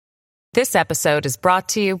This episode is brought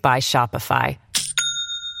to you by Shopify.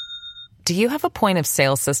 Do you have a point of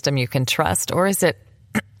sale system you can trust, or is it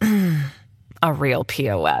a real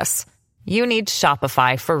POS? You need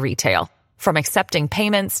Shopify for retail. From accepting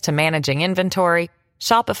payments to managing inventory,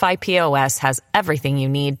 Shopify POS has everything you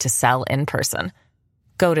need to sell in person.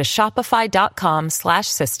 Go to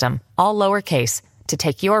shopify.com/system, all lowercase, to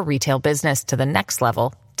take your retail business to the next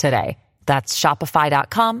level today. That's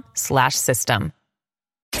shopify.com/system.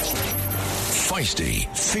 Feisty,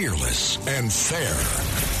 fearless, and fair.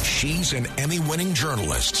 She's an Emmy-winning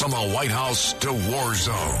journalist from the White House to war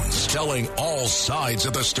zones, telling all sides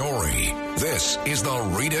of the story. This is the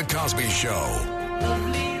Rita Cosby Show.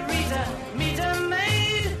 Lovely Rita, meet a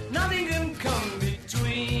maid. Nothing can come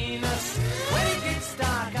between us. When it gets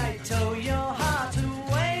dark, I tow your heart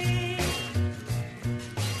away.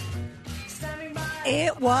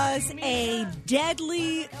 It was a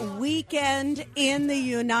deadly weekend in the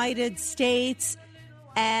United States.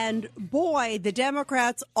 And boy, the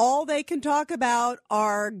Democrats, all they can talk about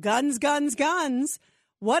are guns, guns, guns.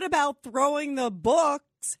 What about throwing the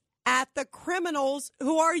books at the criminals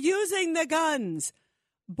who are using the guns?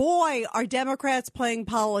 Boy, are Democrats playing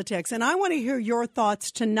politics. And I want to hear your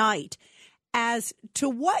thoughts tonight as to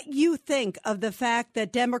what you think of the fact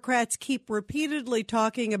that Democrats keep repeatedly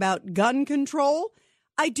talking about gun control.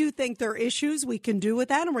 I do think there are issues we can do with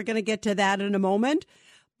that, and we're going to get to that in a moment.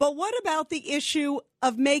 But what about the issue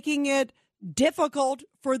of making it difficult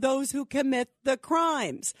for those who commit the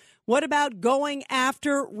crimes? What about going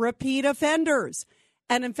after repeat offenders?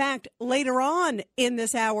 And in fact, later on in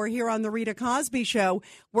this hour here on the Rita Cosby Show,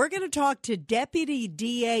 we're going to talk to Deputy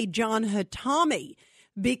DA John Hatami,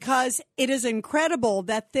 because it is incredible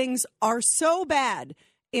that things are so bad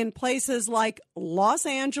in places like Los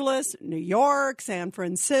Angeles, New York, San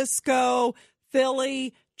Francisco,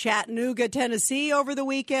 Philly, Chattanooga, Tennessee over the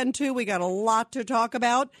weekend, too. We got a lot to talk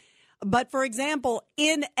about. But, for example,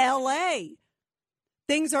 in L.A.,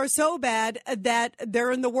 things are so bad that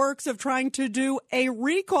they're in the works of trying to do a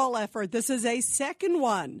recall effort. This is a second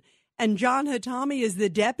one. And John Hatami is the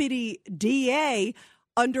deputy DA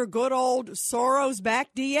under good old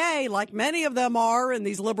Soros-backed DA, like many of them are in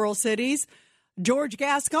these liberal cities, George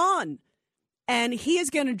Gascon. And he is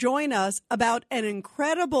going to join us about an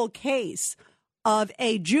incredible case of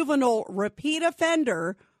a juvenile repeat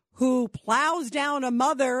offender who plows down a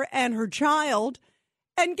mother and her child.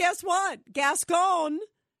 And guess what? Gascon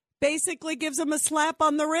basically gives him a slap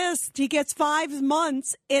on the wrist. He gets 5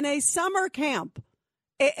 months in a summer camp.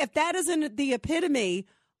 If that isn't the epitome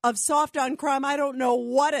of soft on crime, I don't know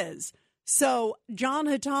what is. So John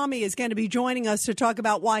Hatami is going to be joining us to talk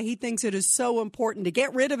about why he thinks it is so important to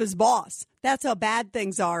get rid of his boss. That's how bad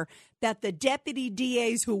things are, that the deputy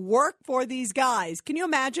DAs who work for these guys, can you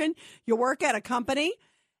imagine? You work at a company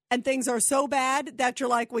and things are so bad that you're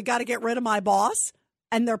like, we got to get rid of my boss.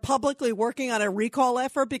 And they're publicly working on a recall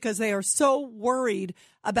effort because they are so worried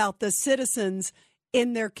about the citizens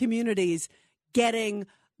in their communities getting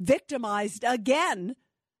victimized again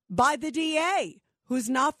by the DA, who's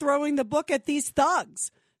not throwing the book at these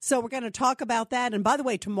thugs. So we're going to talk about that. And by the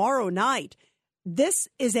way, tomorrow night, this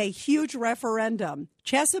is a huge referendum.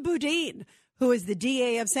 Chesa Boudin, who is the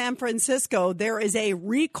DA of San Francisco, there is a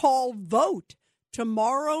recall vote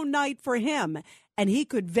tomorrow night for him, and he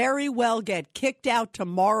could very well get kicked out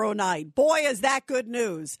tomorrow night. Boy, is that good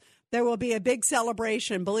news. There will be a big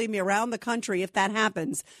celebration, believe me, around the country if that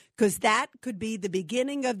happens, because that could be the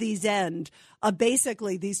beginning of the end of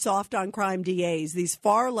basically these soft on crime DAs, these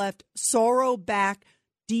far left Soros-backed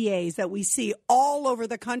DAs that we see all over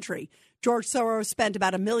the country. George Soros spent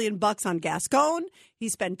about $1 million on Gascon. He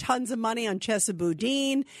spent tons of money on Chesa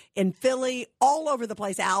Boudin in Philly, all over the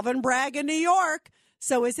place. Alvin Bragg in New York.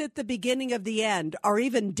 So is it the beginning of the end? Are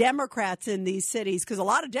even Democrats in these cities? Because a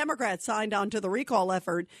lot of Democrats signed on to the recall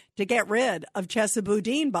effort to get rid of Chesa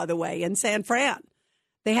Boudin, by the way, in San Fran.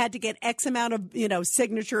 They had to get X amount of,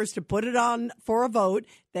 signatures to put it on for a vote.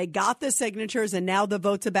 They got the signatures, and now the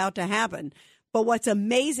vote's about to happen. But what's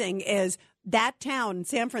amazing is that town,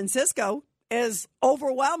 San Francisco, is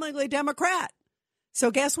overwhelmingly Democrat. So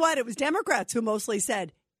guess what? It was Democrats who mostly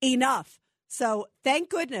said, enough. So thank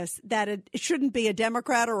goodness that it shouldn't be a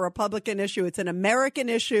Democrat or Republican issue. It's an American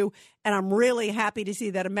issue. And I'm really happy to see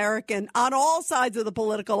that American on all sides of the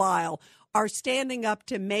political aisle are standing up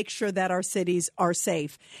to make sure that our cities are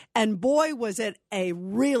safe. And boy, was it a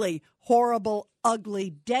really horrible, ugly,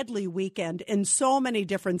 deadly weekend in so many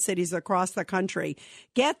different cities across the country.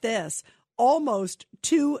 Get this. Almost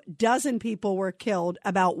 24 people were killed,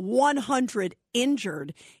 about 100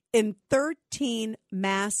 injured in 13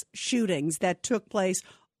 mass shootings that took place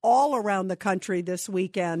all around the country this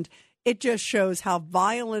weekend. it just shows how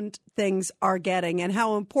violent things are getting and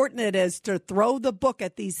how important it is to throw the book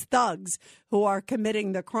at these thugs who are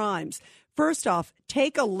committing the crimes. First off,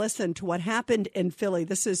 take a listen to what happened in Philly.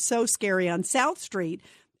 This is so scary. On South Street,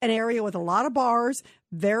 an area with a lot of bars,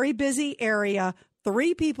 very busy area,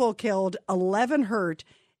 3 people killed, 11 hurt,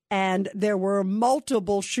 and there were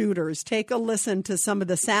multiple shooters. Take a listen to some of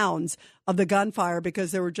the sounds of the gunfire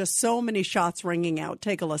because there were just so many shots ringing out.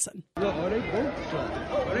 Take a listen. Look, they both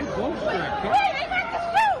shot. They both shot. Hey, they about to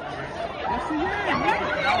shoot! Yes, he is.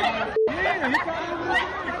 Yeah, he got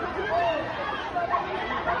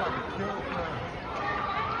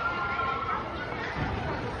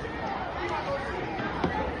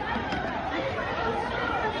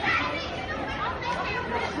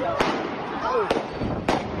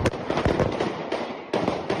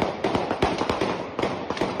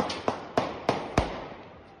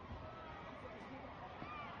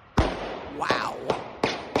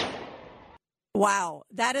Wow.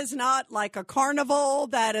 That is not like a carnival.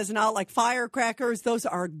 That is not like firecrackers. Those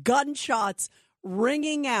are gunshots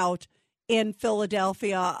ringing out in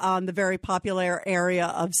Philadelphia on the very popular area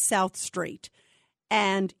of South Street.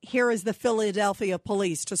 And here is the Philadelphia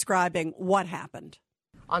police describing what happened.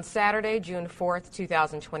 On Saturday, June 4th,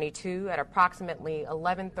 2022, at approximately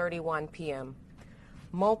 11:31 p.m.,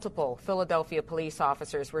 multiple Philadelphia police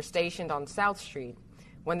officers were stationed on South Street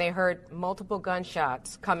when they heard multiple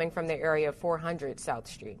gunshots coming from the area of 400 South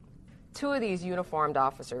Street. 2 of these uniformed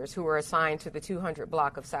officers, who were assigned to the 200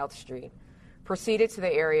 block of South Street, proceeded to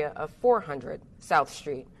the area of 400 South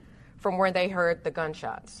Street from where they heard the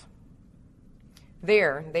gunshots.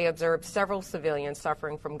 There, they observed several civilians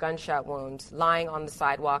suffering from gunshot wounds lying on the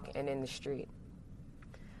sidewalk and in the street.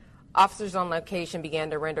 Officers on location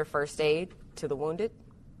began to render first aid to the wounded.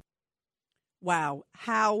 Wow,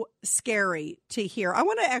 how scary to hear. I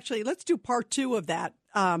want to actually, let's do part 2 of that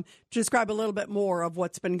to describe a little bit more of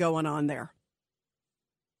what's been going on there.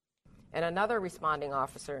 And another responding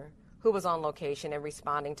officer who was on location and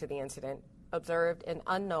responding to the incident observed an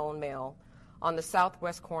unknown male on the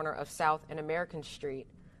southwest corner of South and American Street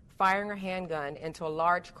firing a handgun into a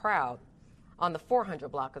large crowd on the 400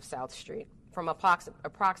 block of South Street from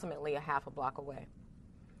approximately a half a block away.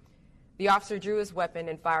 The officer drew his weapon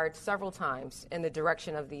and fired several times in the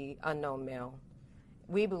direction of the unknown male,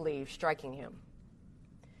 we believe striking him.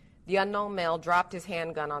 The unknown male dropped his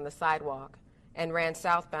handgun on the sidewalk and ran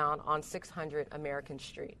southbound on 600 American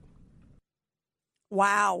Street.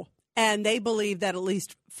 Wow. And they believe that at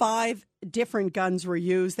least 5 different guns were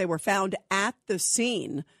used. They were found at the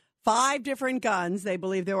scene. 5 different guns. They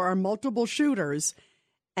believe there are multiple shooters.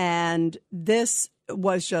 And this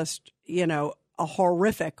was just, a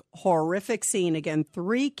horrific scene. Again,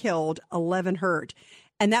 3 killed, 11 hurt.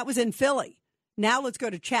 And that was in Philly. Now let's go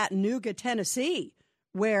to Chattanooga, Tennessee,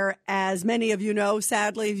 where, as many of you know,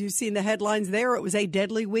 sadly, if you've seen the headlines there, it was a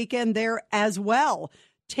deadly weekend there as well.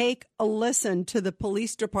 Take a listen to the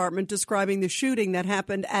police department describing the shooting that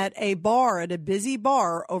happened at a busy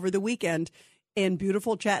bar over the weekend in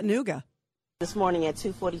beautiful Chattanooga. This morning at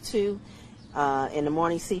 2:42, in the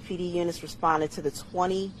morning, CPD units responded to the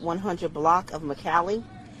 2100 block of McAllen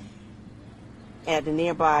at the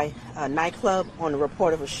nearby nightclub on the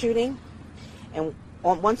report of a shooting. And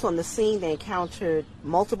once on the scene, they encountered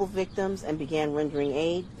multiple victims and began rendering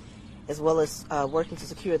aid, as well as working to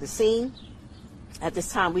secure the scene. At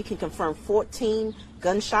this time, we can confirm 14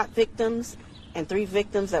 gunshot victims and 3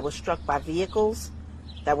 victims that were struck by vehicles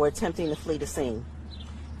that were attempting to flee the scene.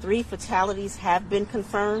 3 fatalities have been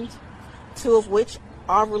confirmed, 2 of which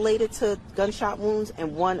are related to gunshot wounds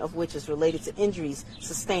and 1 of which is related to injuries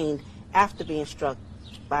sustained after being struck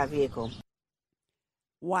by a vehicle.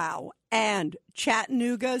 Wow. And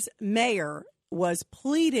Chattanooga's mayor was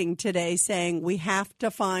pleading today, saying we have to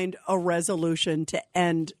find a resolution to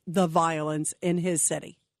end the violence in his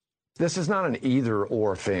city. This is not an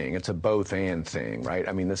either-or thing. It's a both-and thing, right?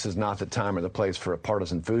 I mean, this is not the time or the place for a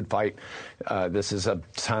partisan food fight. This is a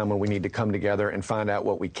time when we need to come together and find out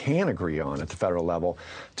what we can agree on at the federal level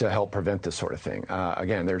to help prevent this sort of thing.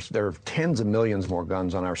 Again, there are tens of millions more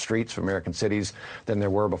guns on our streets of American cities than there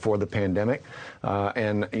were before the pandemic.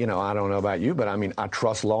 And, I don't know about you, but I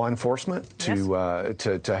trust law enforcement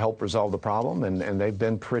to help resolve the problem. And they've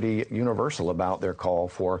been pretty universal about their call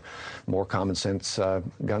for more common sense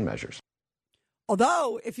gun measures.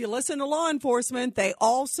 Although, if you listen to law enforcement, they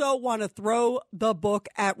also want to throw the book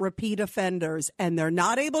at repeat offenders, and they're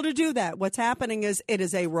not able to do that. What's happening is it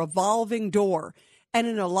is a revolving door. And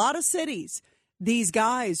in a lot of cities, these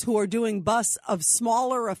guys who are doing busts of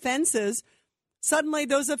smaller offenses, suddenly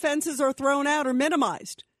those offenses are thrown out or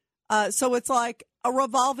minimized. So it's like a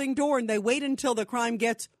revolving door, and they wait until the crime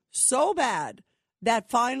gets so bad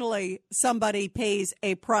that finally somebody pays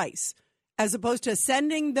a price, as opposed to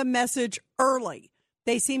sending the message early.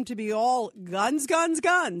 They seem to be all guns, guns,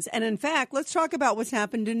 guns. And in fact, let's talk about what's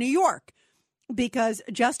happened in New York, because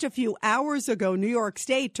just a few hours ago, New York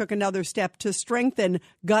State took another step to strengthen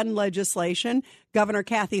gun legislation. Governor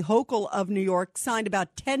Kathy Hochul of New York signed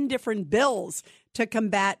about 10 different bills to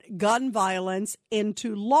combat gun violence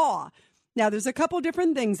into law. Now, there's a couple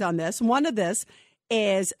different things on this. One of this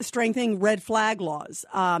is strengthening red flag laws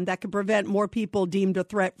that can prevent more people deemed a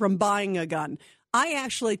threat from buying a gun. I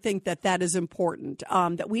actually think that that is important,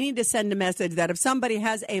 that we need to send a message that if somebody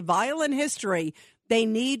has a violent history, they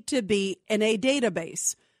need to be in a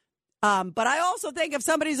database. But I also think if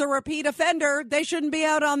somebody's a repeat offender, they shouldn't be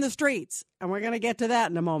out on the streets. And we're going to get to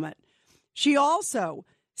that in a moment. She also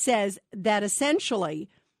says that essentially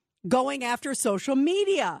going after social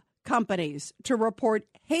media companies to report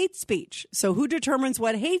hate speech. So who determines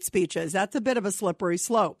what hate speech is? That's a bit of a slippery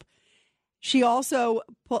slope. She also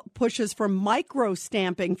pushes for micro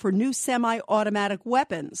stamping for new semi-automatic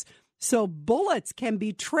weapons, so bullets can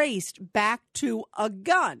be traced back to a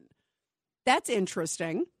gun. That's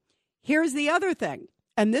interesting. Here's the other thing,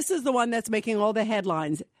 and this is the one that's making all the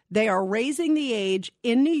headlines. They are raising the age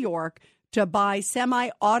in New York to buy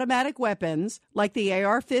semi-automatic weapons like the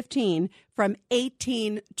AR-15 from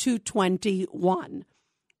 18 to 21.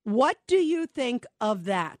 What do you think of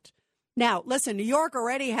that? Now, listen, New York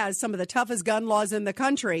already has some of the toughest gun laws in the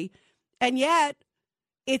country, and yet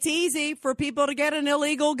it's easy for people to get an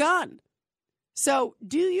illegal gun. So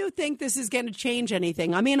do you think this is going to change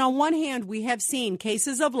anything? I mean, on one hand, we have seen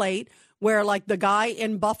cases of late where, like the guy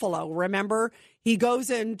in Buffalo, remember, he goes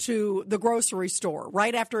into the grocery store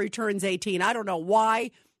right after he turns 18. I don't know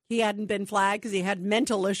why he hadn't been flagged, because he had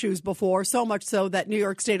mental issues before, so much so that New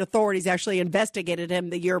York State authorities actually investigated him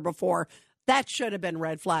the year before. That should have been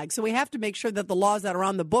red flag. So we have to make sure that the laws that are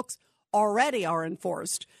on the books already are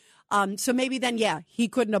enforced. So maybe then, yeah, he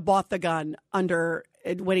couldn't have bought the gun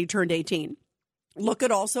when he turned 18. Look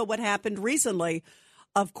at also what happened recently,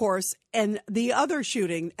 of course, and the other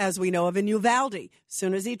shooting, as we know of, in Uvalde. As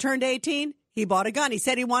soon as he turned 18, he bought a gun. He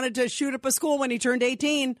said he wanted to shoot up a school when he turned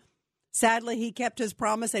 18. Sadly, he kept his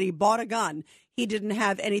promise and he bought a gun. He didn't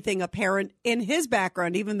have anything apparent in his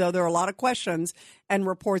background, even though there are a lot of questions and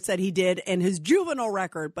reports that he did in his juvenile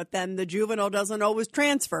record. But then the juvenile doesn't always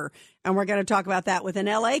transfer. And we're going to talk about that with an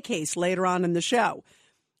L.A. case later on in the show.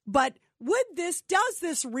 But does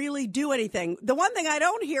this really do anything? The one thing I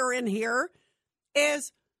don't hear in here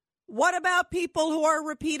is, what about people who are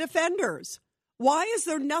repeat offenders? Why is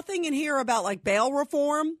there nothing in here about like bail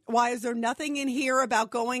reform? Why is there nothing in here about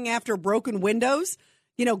going after broken windows?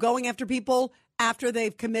 Going after people after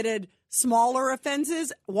they've committed smaller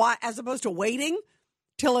offenses, why, as opposed to waiting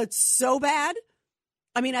till it's so bad?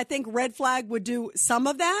 I mean, I think red flag would do some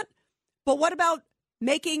of that. But what about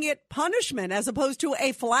making it punishment as opposed to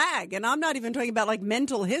a flag? And I'm not even talking about like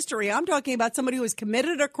mental history. I'm talking about somebody who has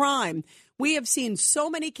committed a crime. We have seen so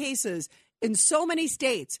many cases in so many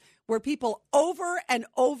states where people over and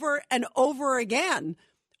over and over again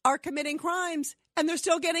are committing crimes and they're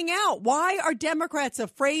still getting out. Why are Democrats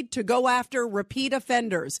afraid to go after repeat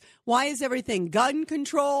offenders? Why is everything gun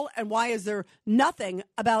control, and why is there nothing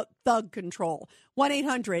about thug control?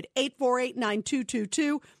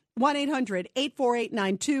 1-800-848-9222,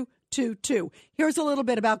 1-800-848-9222. Here's a little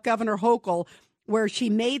bit about Governor Hochul, where she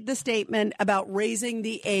made the statement about raising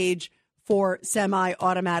the age for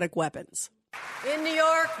semi-automatic weapons. In New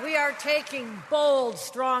York, we are taking bold,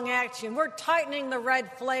 strong action. We're tightening the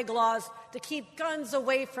red flag laws to keep guns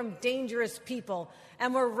away from dangerous people.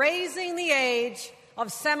 And we're raising the age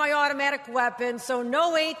of semi-automatic weapons so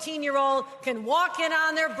no 18-year-old can walk in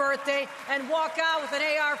on their birthday and walk out with an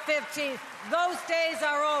AR-15. Those days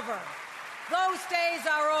are over. Those days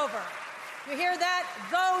are over. You hear that?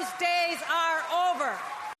 Those days are over.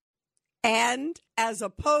 And as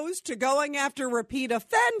opposed to going after repeat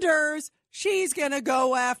offenders, she's going to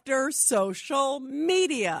go after social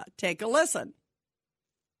media. Take a listen.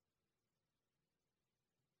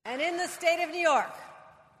 And in the state of New York,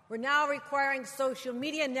 we're now requiring social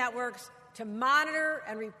media networks to monitor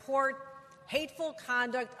and report hateful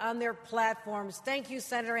conduct on their platforms. Thank you,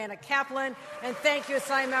 Senator Anna Kaplan, and thank you,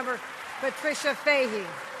 Assigned Member Patricia Fahey.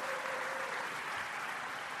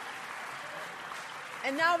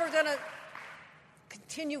 And now we're going to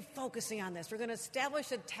continue focusing on this. We're going to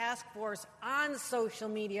establish a task force on social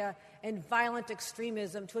media and violent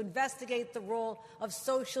extremism to investigate the role of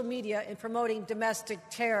social media in promoting domestic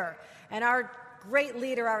terror. And our great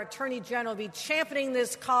leader, our Attorney General, will be championing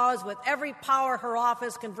this cause with every power her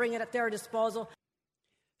office can bring it at their disposal.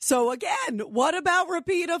 So again, what about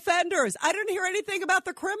repeat offenders? I didn't hear anything about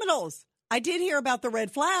the criminals. I did hear about the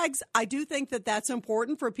red flags. I do think that that's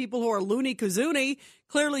important for people who are loony kazoonie.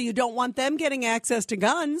 Clearly, you don't want them getting access to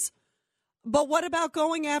guns. But what about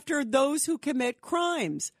going after those who commit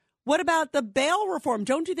crimes? What about the bail reform?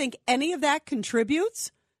 Don't you think any of that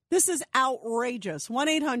contributes? This is outrageous.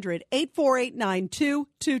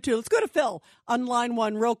 1-800-848-9222. Let's go to Phil on line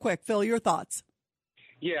one real quick. Phil, your thoughts.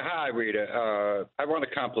 Yeah, hi, Rita. I want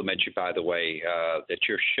to compliment you, by the way, that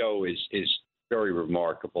your show is very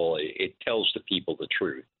remarkable. It tells the people the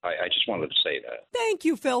truth. I just wanted to say that. Thank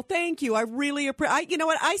you, Phil. Thank you. I really appreciate. You know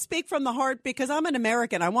what? I speak from the heart because I'm an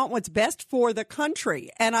American. I want what's best for the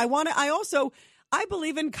country, and I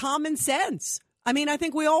believe in common sense. I mean, I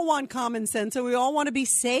think we all want common sense, and we all want to be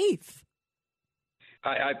safe.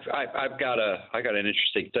 I've got an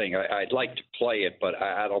interesting thing. I'd like to play it, but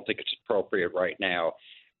I don't think it's appropriate right now.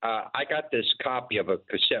 I got this copy of a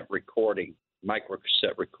cassette recording, micro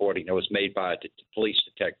cassette recording that was made by a police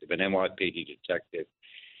detective, an NYPD detective,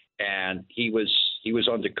 and he was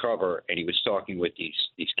undercover and he was talking with these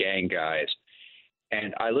gang guys,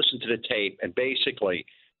 and I listened to the tape, and basically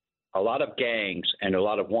a lot of gangs and a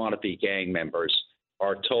lot of wannabe gang members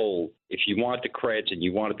are told, if you want the creds and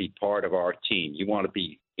you want to be part of our team, you want to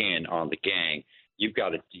be in on the gang, you got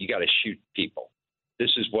to shoot people.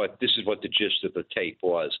 This is what the gist of the tape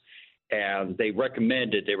was, and they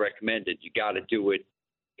recommended you got to do it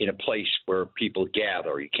in a place where people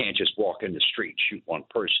gather. You can't just walk in the street, shoot one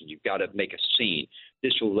person. You've got to make a scene.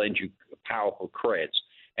 This will lend you powerful creds,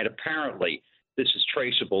 and apparently this is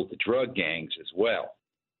traceable to drug gangs as well.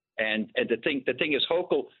 And the thing is,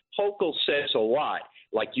 Hochul says a lot.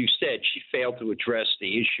 Like you said, she failed to address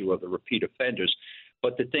the issue of the repeat offenders.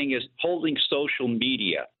 But the thing is, holding social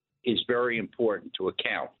media is very important to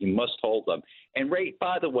account. You must hold them. And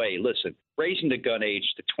by the way, listen, raising the gun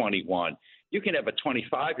age to 21, you can have a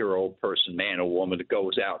 25-year-old person, man or woman, that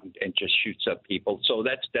goes out and just shoots up people. So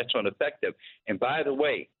that's ineffective. And by the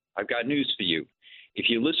way, I've got news for you. If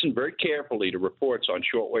you listen very carefully to reports on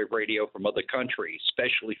shortwave radio from other countries,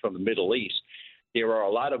 especially from the Middle East, there are a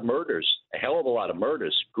lot of murders, a hell of a lot of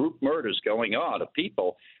murders, group murders going on of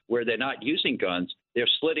people where they're not using guns. They're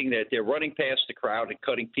they're running past the crowd and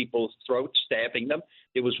cutting people's throats, stabbing them.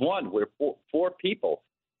 There was one where four people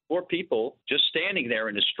just standing there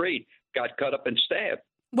in the street got cut up and stabbed.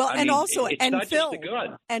 Well, I mean, also, it's and not Phil, just a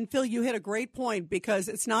gun. And Phil, you hit a great point, because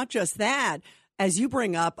it's not just that. As you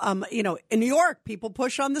bring up, in New York, people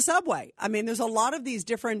push on the subway. I mean, there's a lot of these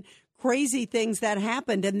different crazy things that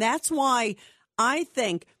happened. And that's why I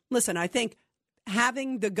think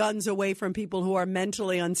having the guns away from people who are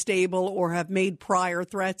mentally unstable or have made prior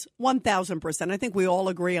threats, 1,000%. I think we all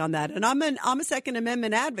agree on that. And I'm a Second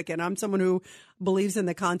Amendment advocate. I'm someone who believes in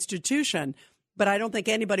the Constitution, but I don't think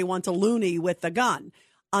anybody wants a loony with the gun.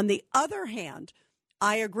 On the other hand,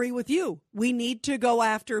 I agree with you. We need to go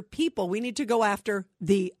after people. We need to go after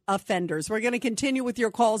the offenders. We're going to continue with your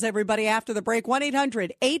calls, everybody, after the break.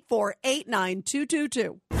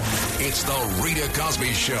 1-800-848-9222. It's the Rita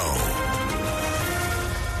Cosby Show.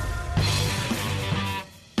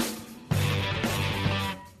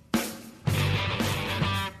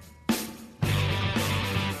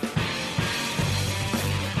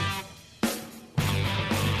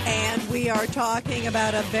 We are talking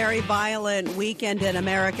about a very violent weekend in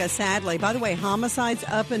America, sadly. By the way, homicides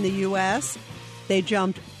up in the U.S., they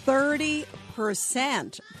jumped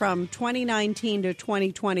 30% from 2019 to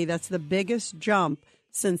 2020. That's the biggest jump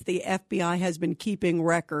since the FBI has been keeping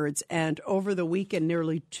records. And over the weekend,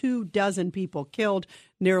 nearly 24 people killed,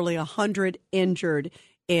 nearly 100 injured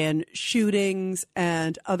in shootings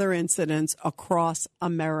and other incidents across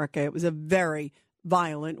America. It was a very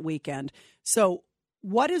violent weekend. So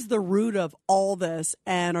what is the root of all this?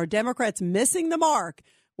 And are Democrats missing the mark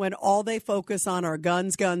when all they focus on are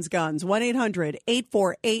guns, guns, guns?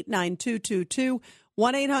 1-800-848-9222.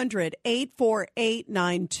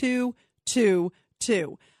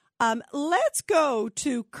 1-800-848-9222. Let's go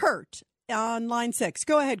to Kurt on line 6.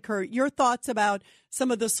 Go ahead, Kurt. Your thoughts about some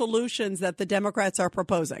of the solutions that the Democrats are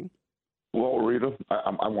proposing. Well, Rita,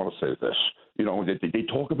 I want to say this. They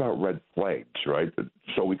talk about red flags, right?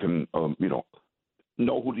 So we can,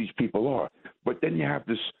 know who these people are. But then you have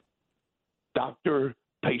this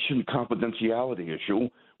doctor-patient confidentiality issue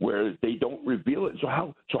where they don't reveal it. So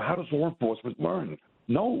how does law enforcement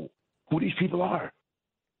know who these people are?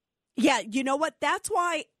 Yeah, you know what? That's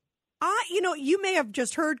why you may have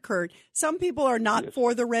just heard, Kurt, some people are not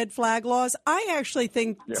for the red flag laws. I actually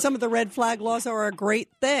think some of the red flag laws are a great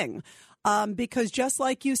thing because just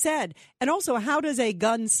like you said, and also how does a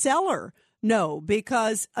gun seller No,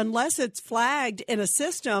 because unless it's flagged in a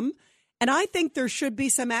system, and I think there should be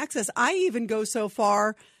some access. I even go so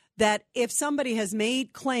far that if somebody has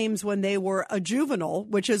made claims when they were a juvenile,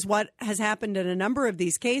 which is what has happened in a number of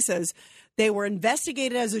these cases, they were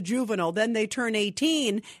investigated as a juvenile, then they turn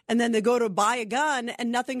 18, and then they go to buy a gun,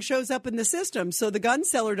 and nothing shows up in the system. So the gun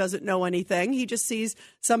seller doesn't know anything. He just sees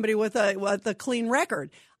somebody with a clean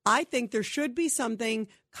record. I think there should be something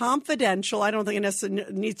confidential. I don't think it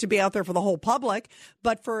necessarily needs to be out there for the whole public,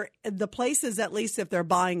 but for the places, at least if they're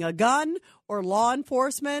buying a gun or law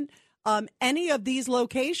enforcement, any of these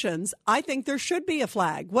locations, I think there should be a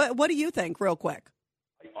flag. What do you think, real quick?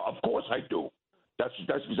 Of course I do. That's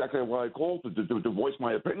exactly why I called to voice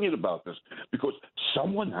my opinion about this, because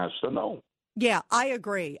someone has to know. Yeah, I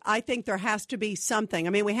agree. I think there has to be something. I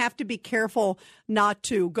mean, we have to be careful not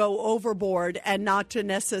to go overboard and not to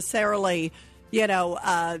necessarily,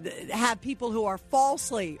 have people who are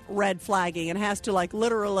falsely red flagging. It has to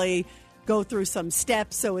literally go through some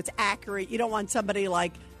steps so it's accurate. You don't want somebody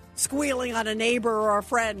squealing on a neighbor or a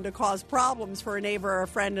friend to cause problems for a neighbor or a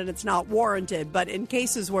friend and it's not warranted. But in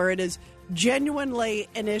cases where it is genuinely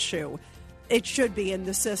an issue, it should be in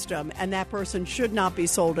the system, and that person should not be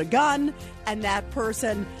sold a gun, and that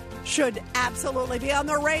person should absolutely be on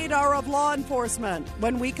the radar of law enforcement.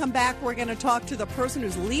 When we come back, we're going to talk to the person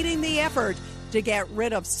who's leading the effort to get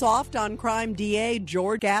rid of soft on crime DA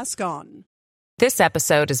George Gascon. This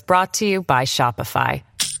episode is brought to you by Shopify.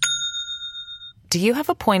 Do you have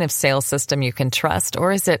a point of sale system you can trust,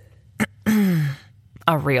 or is it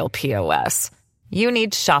a real POS? You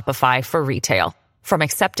need Shopify for retail. From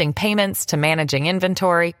accepting payments to managing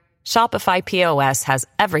inventory, Shopify POS has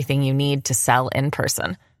everything you need to sell in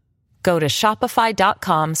person. Go to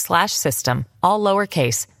shopify.com/system, all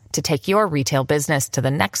lowercase, to take your retail business to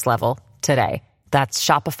the next level today. That's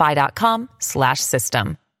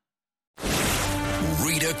shopify.com/system.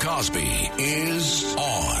 Rita Cosby is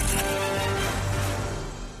on.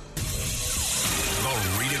 The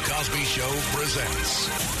Rita Cosby Show presents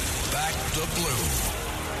Back the Blue.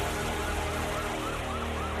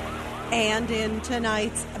 And in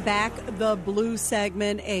tonight's Back the Blue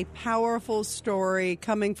segment, a powerful story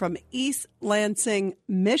coming from East Lansing,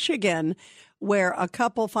 Michigan, where a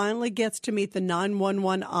couple finally gets to meet the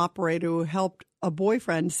 911 operator who helped a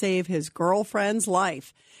boyfriend save his girlfriend's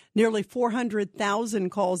life. Nearly 400,000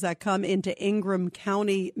 calls that come into Ingham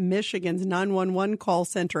County, Michigan's 911 call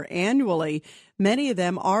center annually. Many of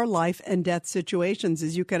them are life and death situations,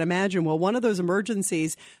 as you can imagine. Well, one of those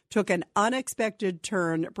emergencies took an unexpected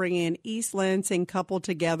turn, bringing an East Lansing couple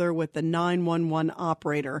together with the 911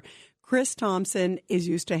 operator. Chris Thompson is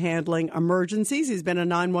used to handling emergencies. He's been a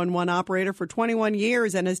 911 operator for 21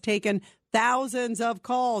 years and has taken thousands of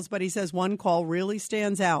calls, but he says one call really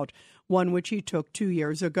stands out, one which he took 2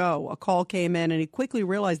 years ago. A call came in and he quickly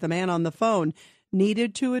realized the man on the phone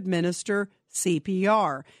needed to administer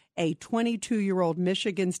CPR. A 22-year-old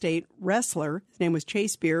Michigan State wrestler, his name was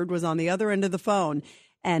Chase Beard, was on the other end of the phone,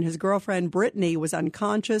 and his girlfriend Brittany was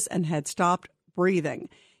unconscious and had stopped breathing.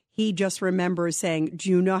 He just remembers saying, "Do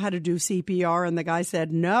you know how to do CPR?" And the guy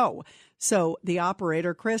said, "No." So the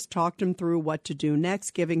operator, Chris, talked him through what to do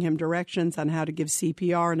next, giving him directions on how to give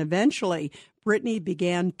CPR. And eventually, Brittany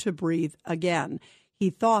began to breathe again. He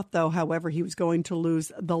thought, though, however, he was going to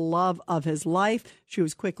lose the love of his life. She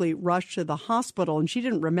was quickly rushed to the hospital, and she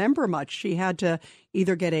didn't remember much. She had to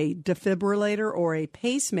either get a defibrillator or a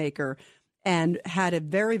pacemaker and had a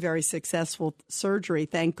very, very successful surgery,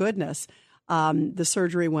 thank goodness. The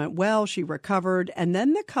surgery went well. She recovered. And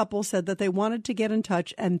then the couple said that they wanted to get in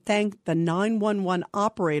touch and thank the 911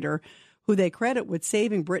 operator who they credit with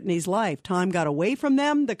saving Brittany's life. Time got away from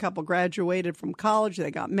them. The couple graduated from college.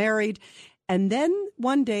 They got married. And then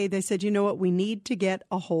one day they said, you know what, we need to get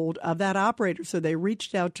a hold of that operator. So they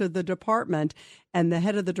reached out to the department, and the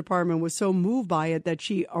head of the department was so moved by it that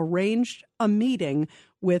she arranged a meeting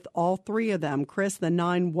with all three of them. Chris, the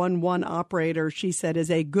 911 operator, she said,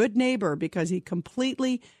 is a good neighbor because he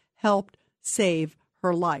completely helped save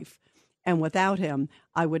her life. And without him,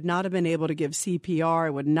 I would not have been able to give CPR. I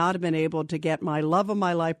would not have been able to get my love of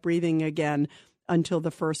my life breathing again until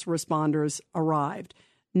the first responders arrived.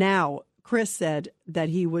 Now, Chris said that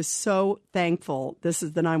he was so thankful, this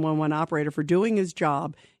is the 911 operator, for doing his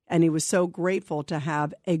job, and he was so grateful to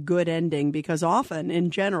have a good ending because often,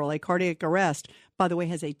 in general, a cardiac arrest, by the way,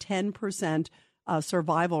 has a 10%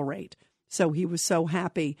 survival rate. So he was so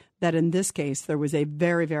happy that in this case, there was a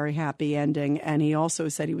very, very happy ending. And he also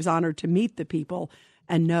said he was honored to meet the people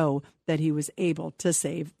and know that he was able to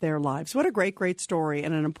save their lives. What a great, great story,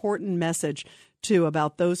 and an important message, too,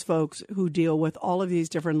 about those folks who deal with all of these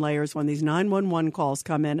different layers when these 911 calls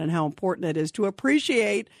come in, and how important it is to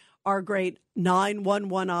appreciate our great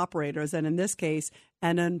 911 operators. And in this case,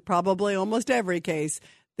 and in probably almost every case,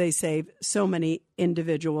 they save so many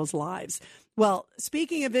individuals' lives. Well,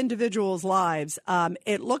 speaking of individuals' lives,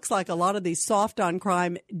 it looks like a lot of these soft on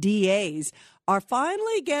crime DAs are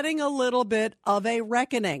finally getting a little bit of a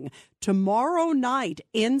reckoning. Tomorrow night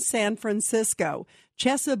in San Francisco,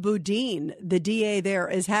 Chesa Boudin, the DA there,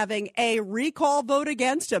 is having a recall vote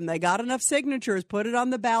against him. They got enough signatures, put it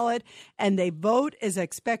on the ballot, and the vote is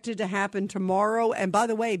expected to happen tomorrow. And by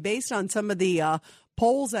the way, based on some of the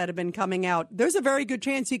polls that have been coming out, there's a very good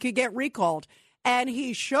chance he could get recalled, and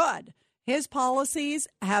he should. His policies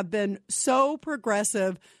have been so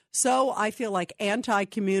progressive, so I feel like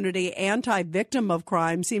anti-community, anti-victim of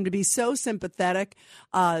crime, seem to be so sympathetic.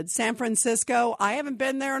 San Francisco, I haven't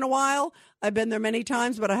been there in a while. I've been there many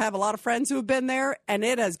times, but I have a lot of friends who have been there, and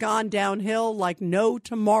it has gone downhill like no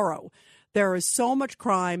tomorrow. There is so much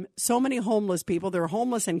crime, so many homeless people. There are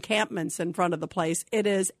homeless encampments in front of the place. It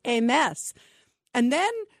is a mess. And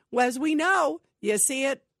then, as we know, you see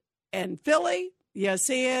it in Philly, you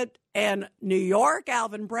see it in New York,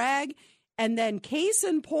 Alvin Bragg, and then case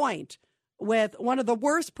in point with one of the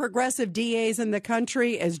worst progressive DAs in the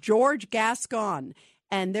country is George Gascon.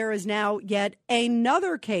 And there is now yet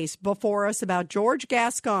another case before us about George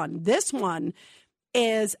Gascon. This one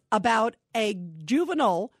is about a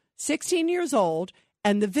juvenile, 16 years old,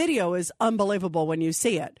 and the video is unbelievable when you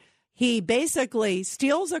see it. He basically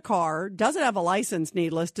steals a car, doesn't have a license,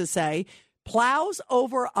 needless to say, plows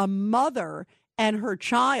over a mother and her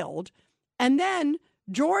child, and then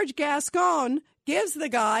George Gascon gives the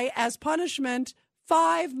guy, as punishment,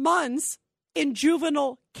 5 months in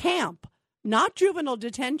juvenile camp. Not juvenile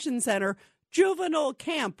detention center, juvenile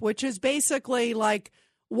camp, which is basically like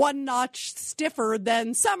one notch stiffer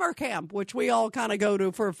than summer camp, which we all kind of go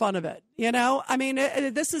to for fun of it. You know, I mean,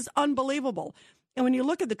 this is unbelievable. And when you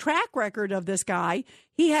look at the track record of this guy,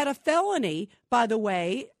 he had a felony, by the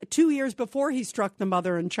way, 2 years before he struck the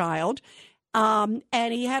mother and child. And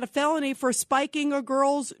he had a felony for spiking a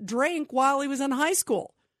girl's drink while he was in high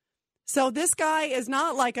school. So this guy is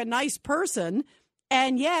not like a nice person.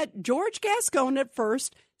 And yet George Gascon at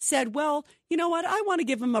first said, well, you know what? I want to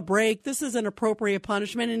give him a break. This is an appropriate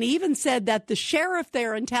punishment. And he even said that the sheriff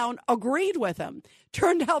there in town agreed with him.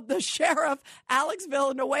 Turned out the sheriff, Alex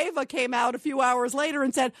Villanueva, came out a few hours later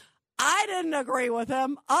and said, I didn't agree with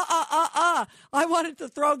him. I wanted to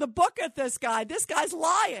throw the book at this guy. This guy's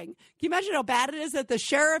lying. Can you imagine how bad it is that the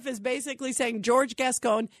sheriff is basically saying George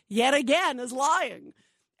Gascon, yet again, is lying?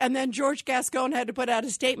 And then George Gascon had to put out a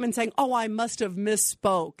statement saying, oh, I must have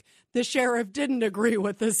misspoke. The sheriff didn't agree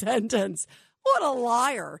with the sentence. What a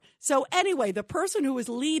liar. So anyway, the person who was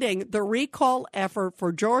leading the recall effort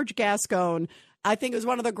for George Gascon, I think, is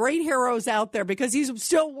one of the great heroes out there because he's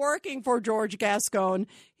still working for George Gascon.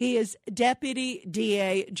 He is Deputy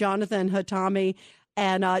DA Jonathan Hatami.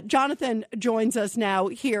 And Jonathan joins us now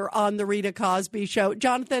here on the Rita Cosby Show.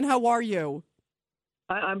 Jonathan, how are you?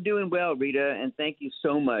 I'm doing well, Rita, and thank you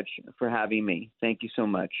so much for having me. Thank you so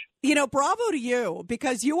much. You know, bravo to you,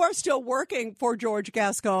 because you are still working for George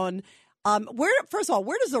Gascon. First of all,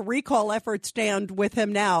 where does the recall effort stand with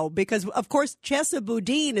him now? Because, of course, Chesa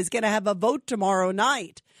Boudin is going to have a vote tomorrow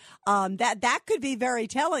night. That could be very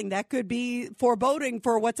telling. That could be foreboding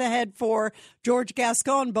for what's ahead for George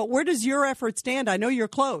Gascon. But where does your effort stand? I know you're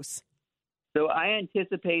close. So I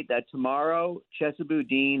anticipate that tomorrow Chesa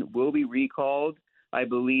Boudin will be recalled. I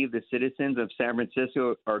believe the citizens of San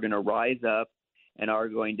Francisco are going to rise up and are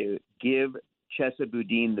going to give Chesa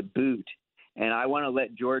Boudin the boot. And I want to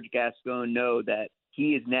let George Gascon know that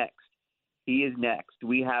he is next. He is next.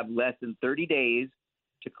 We have less than 30 days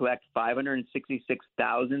to collect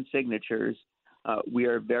 566,000 signatures. We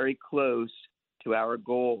are very close to our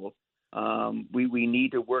goal. We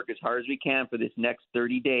need to work as hard as we can for this next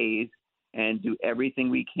 30 days and do everything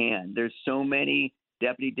we can. There's so many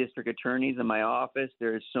deputy district attorneys in my office.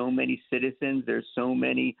 There are so many citizens. There's so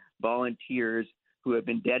many volunteers who have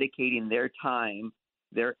been dedicating their time,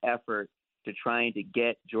 their effort to trying to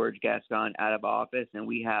get George Gascon out of office. And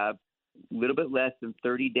we have a little bit less than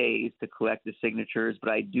 30 days to collect the signatures. But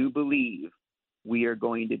I do believe we are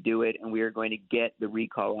going to do it, and we are going to get the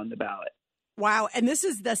recall on the ballot. Wow. And this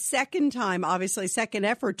is the second time, obviously, second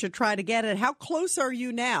effort to try to get it. How close are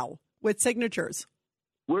you now with signatures?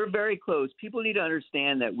 We're very close. People need to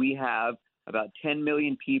understand that we have about 10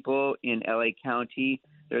 million people in LA County.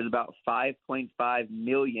 There's about 5.5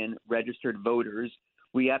 million registered voters.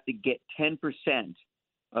 We have to get 10%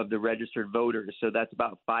 of the registered voters. So that's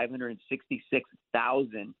about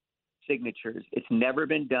 566,000 signatures. It's never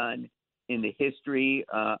been done in the history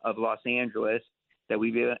of Los Angeles that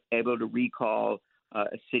we've been able to recall a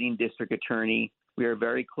sitting district attorney. We are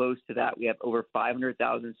very close to that. We have over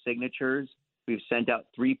 500,000 signatures. We've sent out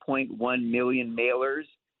 3.1 million mailers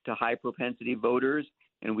to high propensity voters.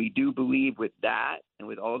 And we do believe with that and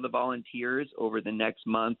with all the volunteers over the next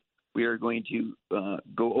month, we are going to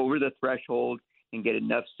go over the threshold and get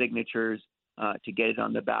enough signatures to get it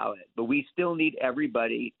on the ballot. But we still need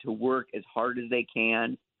everybody to work as hard as they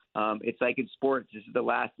can. It's like in sports. This is the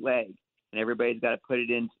last leg, and everybody's got to put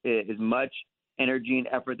it in as much energy and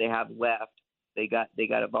effort they have left. They got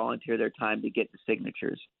to volunteer their time to get the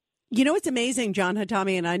signatures. You know, it's amazing, John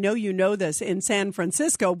Hatami, and I know you know this, in San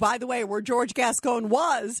Francisco, by the way, where George Gascon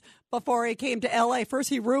was before he came to L.A. First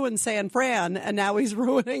he ruined San Fran, and now he's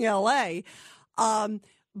ruining L.A.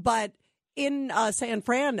 But in San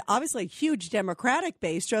Fran, obviously huge Democratic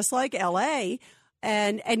base, just like L.A.,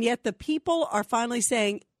 and yet the people are finally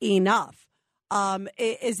saying enough.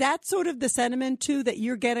 Is that sort of the sentiment, too, that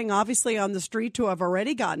you're getting, obviously, on the street to have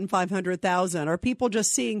already gotten 500,000? Are people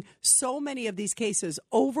just seeing so many of these cases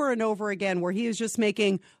over and over again where he is just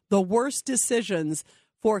making the worst decisions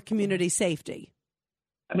for community safety?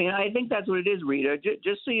 I mean, I think that's what it is, Rita.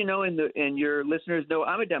 Just so you know, and your listeners know,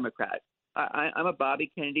 I'm a Democrat. I'm a Bobby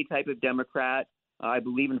Kennedy type of Democrat. I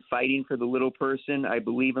believe in fighting for the little person. I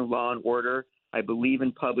believe in law and order. I believe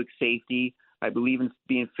in public safety. I believe in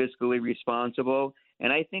being fiscally responsible.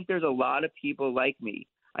 And I think there's a lot of people like me.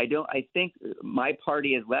 I think my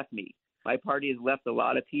party has left me. My party has left a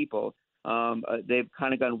lot of people. They've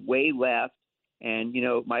kind of gone way left. And, you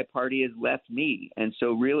know, my party has left me. And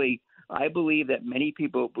so really, I believe that many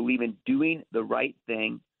people believe in doing the right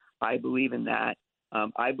thing. I believe in that.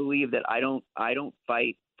 I believe that I don't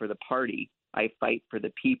fight for the party. I fight for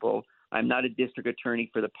the people. I'm not a district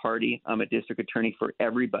attorney for the party. I'm a district attorney for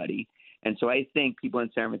everybody. And so I think people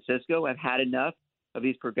in San Francisco have had enough of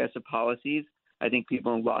these progressive policies. I think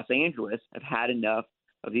people in Los Angeles have had enough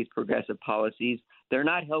of these progressive policies. They're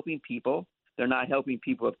not helping people. They're not helping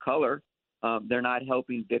people of color. They're not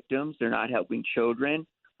helping victims. They're not helping children.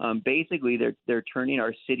 Basically, they're turning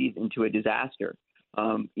our cities into a disaster.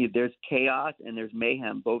 There's chaos and there's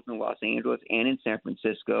mayhem both in Los Angeles and in San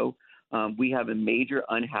Francisco. We have a major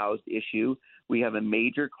unhoused issue. We have a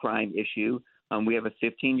major crime issue. We have a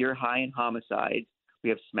 15-year high in homicides. We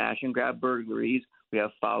have smash and grab burglaries. We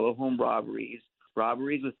have follow home robberies.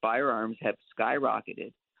 Robberies with firearms have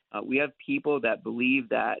skyrocketed. We have people that believe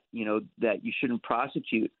that, you know, that you shouldn't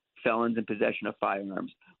prosecute felons in possession of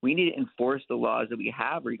firearms. We need to enforce the laws that we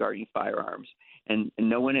have regarding firearms, and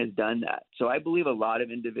no one has done that. So I believe a lot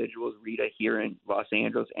of individuals, Rita, here in Los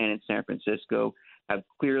Angeles and in San Francisco have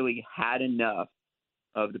clearly had enough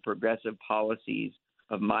of the progressive policies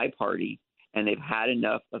of my party, and they've had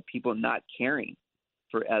enough of people not caring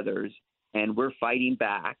for others, and we're fighting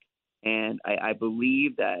back. And I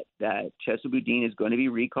believe that Chesa Boudin is going to be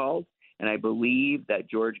recalled, and I believe that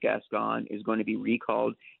George Gascon is going to be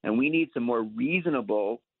recalled, and we need some more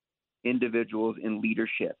reasonable individuals in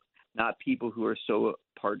leadership, not people who are so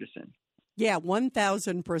partisan. Yeah,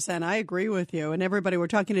 1,000%. I agree with you. And everybody, we're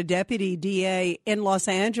talking to Deputy DA in Los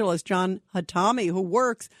Angeles, John Hatami, who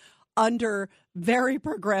works under very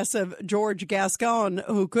progressive George Gascon,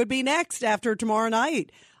 who could be next after tomorrow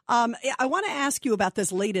night. I want to ask you about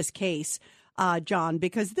this latest case, John,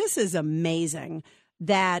 because this is amazing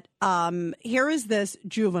that here is this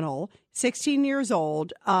juvenile, 16 years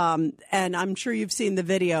old, and I'm sure you've seen the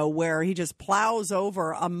video where he just plows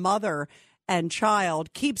over a mother and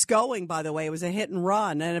child, keeps going, by the way. It was a hit and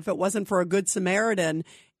run. And if it wasn't for a good Samaritan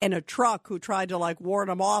in a truck who tried to ward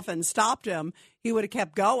him off and stopped him, he would have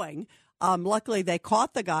kept going. Luckily, they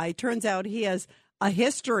caught the guy. Turns out he has a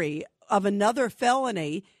history of another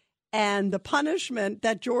felony. And the punishment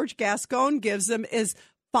that George Gascon gives him is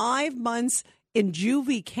 5 months in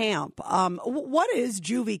juvie camp. What is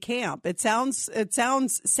juvie camp? It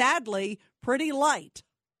sounds sadly pretty light.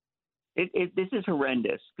 This is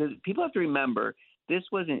horrendous because people have to remember this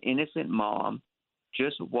was an innocent mom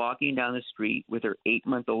just walking down the street with her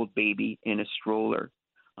 8-month-old baby in a stroller.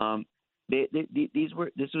 This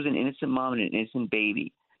was an innocent mom and an innocent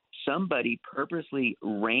baby. Somebody purposely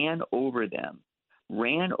ran over them,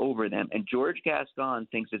 and George Gascon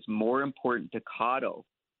thinks it's more important to coddle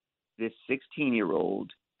this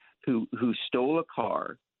 16-year-old who stole a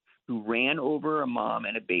car, who ran over a mom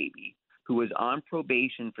and a baby, who was on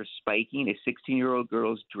probation for spiking a 16-year-old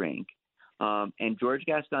girl's drink. And George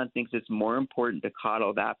Gascon thinks it's more important to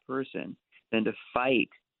coddle that person than to fight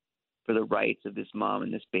for the rights of this mom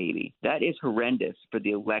and this baby. That is horrendous for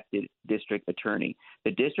the elected district attorney.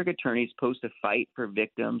 The district attorney is supposed to fight for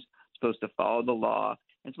victims, supposed to follow the law,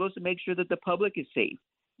 and supposed to make sure that the public is safe.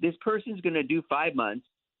 This person's going to do 5 months.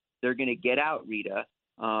 They're going to get out, Rita,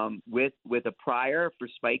 with a prior for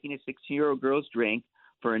spiking a 16-year-old girl's drink,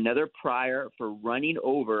 for another prior for running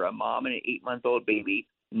over a mom and an 8-month-old baby.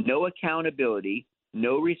 No accountability,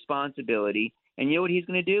 no responsibility. And you know what he's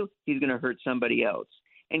going to do? He's going to hurt somebody else.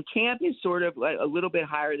 And camp is sort of a little bit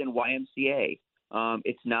higher than YMCA.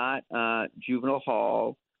 It's not juvenile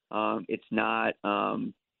hall. It's not.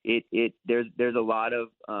 There's a lot of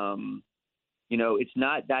it's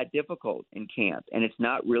not that difficult in camp, and it's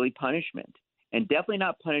not really punishment, and definitely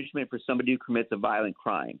not punishment for somebody who commits a violent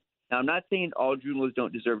crime. Now, I'm not saying all juveniles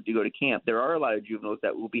don't deserve to go to camp. There are a lot of juveniles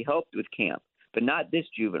that will be helped with camp, but not this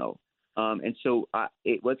juvenile. And so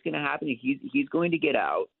what's going to happen is he's going to get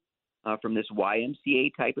out from this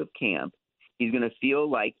YMCA type of camp. He's going to feel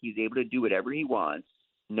like he's able to do whatever he wants,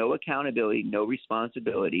 no accountability, no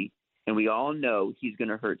responsibility, and we all know he's going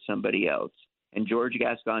to hurt somebody else. And George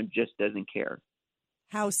Gascon just doesn't care.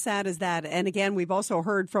 How sad is that? And again, we've also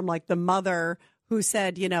heard from like the mother who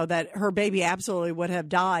said, that her baby absolutely would have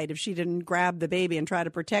died if she didn't grab the baby and try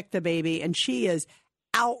to protect the baby. And she is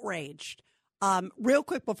outraged. Real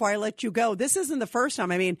quick before I let you go, this isn't the first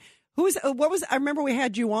time. I mean, I remember we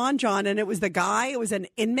had you on, John, and it was it was an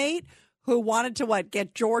inmate who wanted to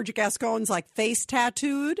get George Gascon's face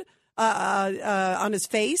tattooed on his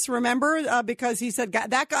face, remember? Because he said,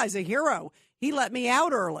 that guy's a hero. He let me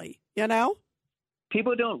out early,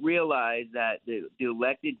 People don't realize that the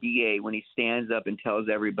elected DA, when he stands up and tells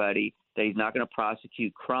everybody that he's not going to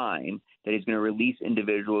prosecute crime, that he's going to release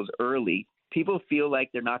individuals early, people feel like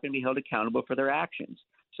they're not going to be held accountable for their actions.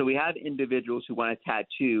 So we have individuals who want to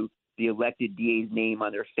tattoo the elected DA's name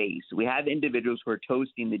on their face. We have individuals who are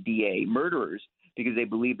toasting the DA, murderers, because they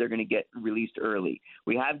believe they're going to get released early.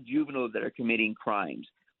 We have juveniles that are committing crimes.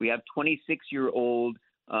 We have 26-year-old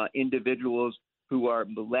individuals who are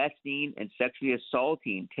molesting and sexually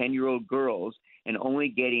assaulting 10-year-old girls and only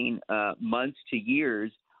getting months to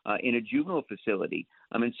years in a juvenile facility.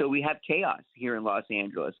 And so we have chaos here in Los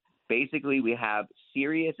Angeles. Basically, we have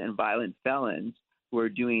serious and violent felons who are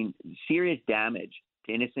doing serious damage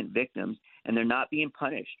to innocent victims, and they're not being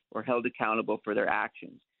punished or held accountable for their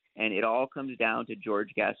actions. And it all comes down to George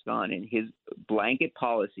Gascon and his blanket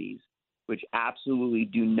policies, which absolutely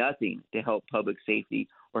do nothing to help public safety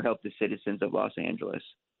or help the citizens of Los Angeles.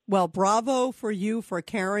 Well, bravo for you for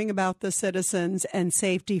caring about the citizens and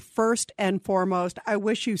safety first and foremost. I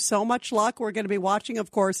wish you so much luck. We're going to be watching,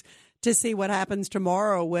 of course, to see what happens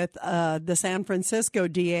tomorrow with the San Francisco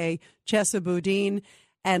DA, Chesa Boudin.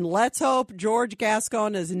 And let's hope George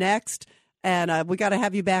Gascon is next. And we got to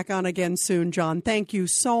have you back on again soon, John. Thank you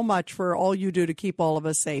so much for all you do to keep all of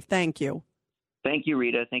us safe. Thank you. Thank you,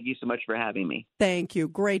 Rita. Thank you so much for having me. Thank you.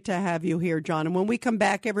 Great to have you here, John. And when we come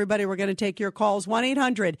back, everybody, we're going to take your calls,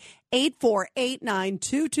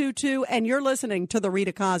 1-800-848-9222. And you're listening to The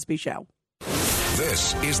Rita Cosby Show.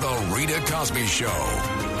 This is The Rita Cosby Show.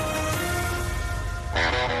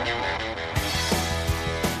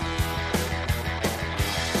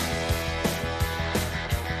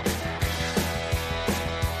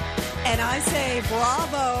 And I say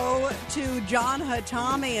bravo to John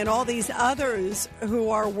Hatami and all these others who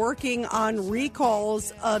are working on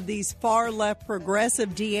recalls of these far-left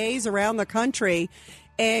progressive DAs around the country,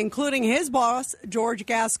 including his boss, George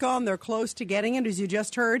Gascon. They're close to getting it, as you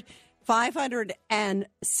just heard.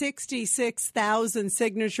 566,000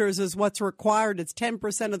 signatures is what's required. It's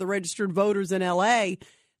 10% of the registered voters in L.A.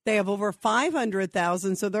 They have over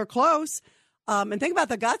 500,000, so they're close. And think about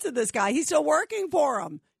the guts of this guy. He's still working for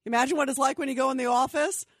them. Imagine what it's like when you go in the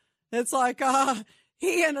office. It's like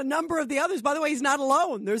he and a number of the others. By the way, he's not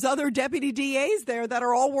alone. There's other deputy DAs there that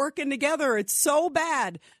are all working together. It's so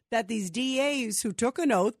bad that these DAs who took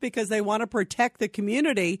an oath because they want to protect the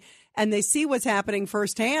community and they see what's happening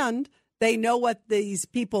firsthand, they know what these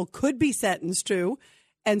people could be sentenced to.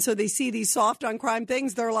 And so they see these soft on crime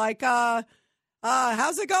things. They're like,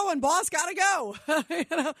 how's it going, boss? Got to go.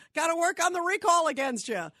 Got to work on the recall against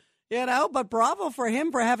you. But bravo for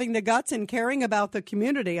him for having the guts and caring about the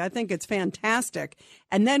community. I think it's fantastic.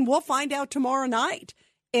 And then we'll find out tomorrow night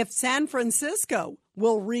if San Francisco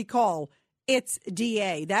will recall its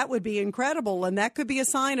DA. That would be incredible, and that could be a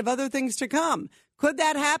sign of other things to come. Could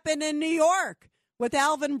that happen in New York with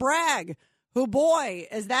Alvin Bragg, who, boy,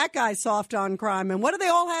 is that guy soft on crime? And what do they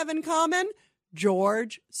all have in common?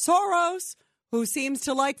 George Soros, who seems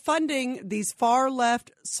to like funding these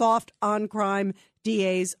far-left, soft on crime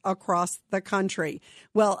DAs across the country.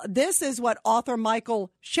 Well, this is what author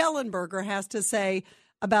Michael Shellenberger has to say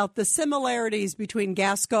about the similarities between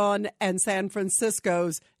Gascon and San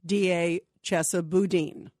Francisco's DA Chesa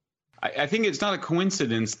Boudin. I think it's not a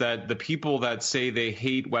coincidence that the people that say they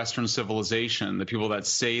hate Western civilization, the people that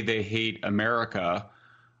say they hate America,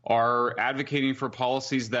 are advocating for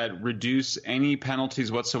policies that reduce any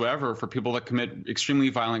penalties whatsoever for people that commit extremely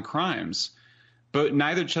violent crimes. But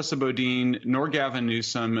neither Chesa Boudin nor Gavin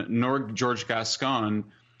Newsom nor George Gascon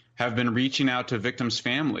have been reaching out to victims'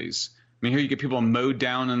 families. I mean, here you get people mowed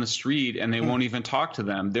down in the street and they won't even talk to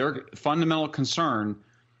them. Their fundamental concern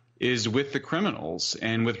is with the criminals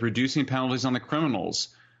and with reducing penalties on the criminals.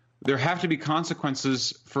 There have to be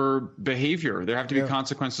consequences for behavior. There have to be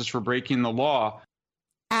consequences for breaking the law.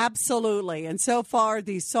 Absolutely. And so far,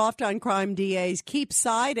 these soft on crime DAs keep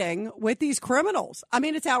siding with these criminals. I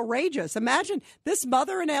mean, it's outrageous. Imagine this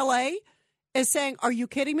mother in L.A. is saying, are you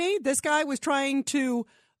kidding me? This guy was trying to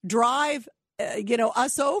drive,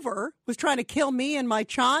 us over, was trying to kill me and my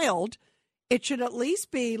child. It should at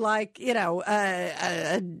least be like,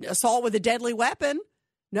 assault with a deadly weapon.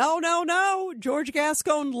 No. George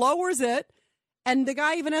Gascon lowers it. And the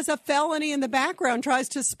guy even has a felony in the background, tries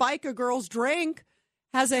to spike a girl's drink,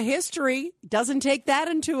 has a history, doesn't take that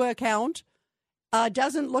into account,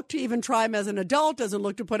 doesn't look to even try him as an adult, doesn't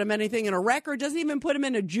look to put him anything in a record, doesn't even put him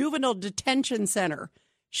in a juvenile detention center.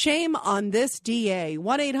 Shame on this DA.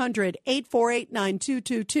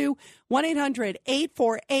 1-800-848-9222,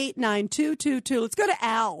 1-800-848-9222. Let's go to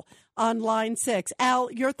Al on line 6. Al,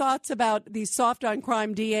 your thoughts about these soft on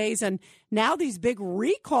crime DAs and now these big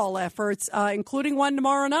recall efforts, including one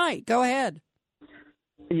tomorrow night. Go ahead.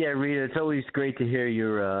 Yeah, Rita, it's always great to hear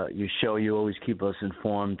your show. You always keep us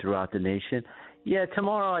informed throughout the nation. Yeah,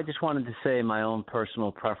 tomorrow I just wanted to say my own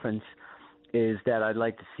personal preference is that I'd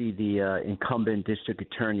like to see the incumbent district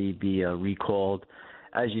attorney be recalled.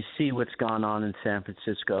 As you see what's gone on in San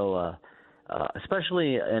Francisco,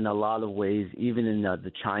 especially in a lot of ways, even in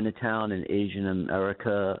the Chinatown and Asian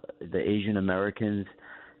America, the Asian Americans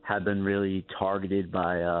have been really targeted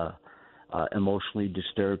by emotionally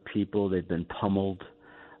disturbed people. They've been pummeled.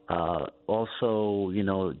 Also,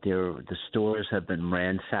 the stores have been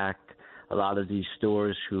ransacked. A lot of these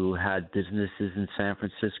stores who had businesses in San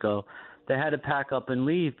Francisco, they had to pack up and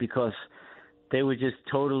leave because they were just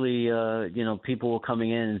totally, people were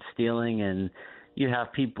coming in and stealing, and you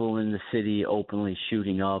have people in the city openly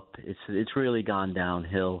shooting up. It's really gone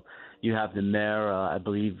downhill. You have the mayor, I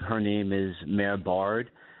believe her name is Mayor Bard.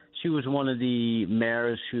 She was one of the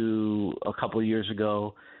mayors who a couple of years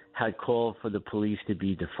ago had called for the police to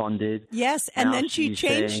be defunded. Yes, and now then she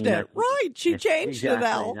changed it. Right, she changed it,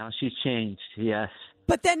 Al. Now she's changed, yes.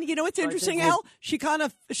 But then, what's interesting, Al?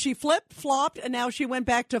 She flip-flopped, and now she went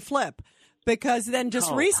back to flip. Because then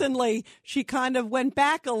just recently, she kind of went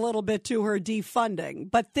back a little bit to her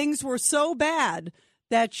defunding. But things were so bad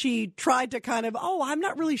that she tried to kind of, I'm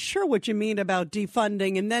not really sure what you mean about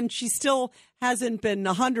defunding. And then she still hasn't been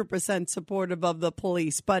 100% supportive of the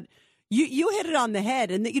police. But you hit it on the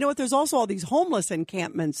head. And you know what? There's also all these homeless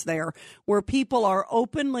encampments there where people are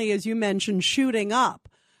openly, as you mentioned, shooting up.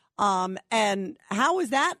 And how is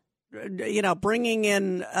that, bringing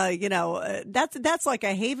in, that's like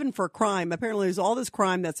a haven for crime. Apparently there's all this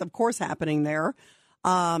crime that's, of course, happening there.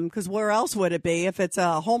 Because where else would it be if it's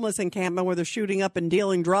a homeless encampment where they're shooting up and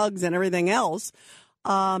dealing drugs and everything else?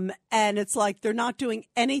 And it's like they're not doing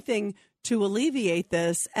anything to alleviate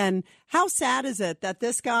this. And how sad is it that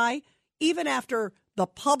this guy, even after the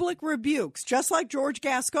public rebukes, just like George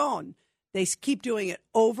Gascon, they keep doing it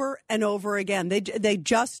over and over again. They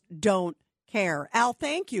just don't care. Al,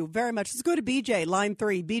 thank you very much. Let's go to BJ, line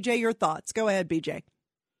 3. BJ, your thoughts. Go ahead, BJ.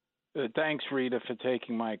 Thanks, Rita, for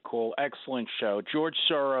taking my call. Excellent show. George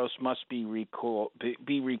Soros must be recalled.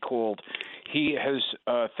 He has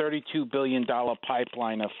a $32 billion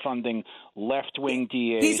pipeline of funding left-wing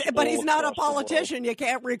DAs. He's not a politician. You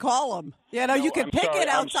can't recall him. You can picket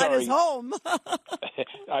outside his home.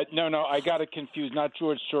 No, I got it confused. Not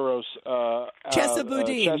George Soros. Chesa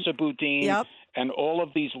Boudin. Chesa Boudin. Yep. And all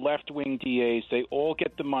of these left-wing DAs, they all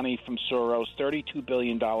get the money from Soros, $32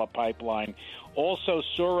 billion pipeline. Also,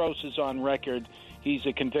 Soros is on record. He's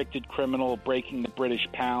a convicted criminal breaking the British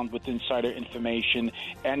pound with insider information,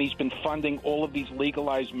 and he's been funding all of these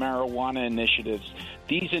legalized marijuana initiatives.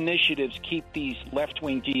 These initiatives keep these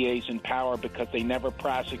left-wing DAs in power because they never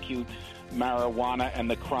prosecute marijuana and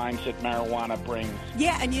the crimes that marijuana brings.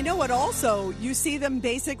 Yeah, and you know what also? You see them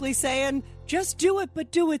basically saying, Just do it,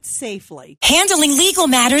 but do it safely. Handling legal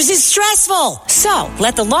matters is stressful. So,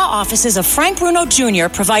 let the law offices of Frank Bruno Jr.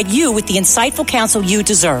 provide you with the insightful counsel you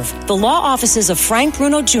deserve. The law offices of Frank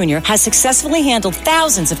Bruno Jr. has successfully handled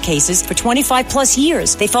thousands of cases for 25 plus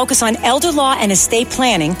years. They focus on elder law and estate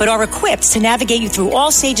planning, but are equipped to navigate you through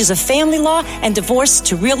all stages of family law and divorce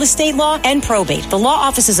to real estate law and probate. The law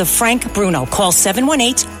offices of Frank Bruno. Call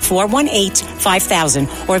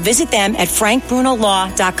 718-418-5000 or visit them at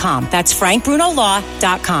frankbrunolaw.com. That's frankbrunolaw.com.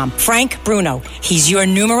 Frank Bruno. He's your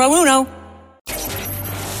numero uno.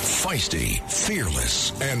 Feisty,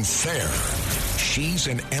 fearless, and fair. She's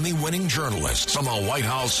an Emmy-winning journalist from the White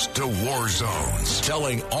House to war zones,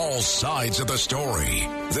 telling all sides of the story.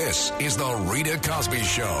 This is the Rita Cosby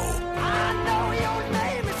Show. I know your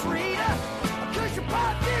name is Rita, 'cause your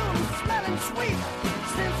perfume is smelling sweet.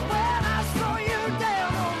 Since when I saw you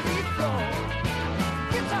down on the floor.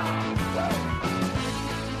 Guitar.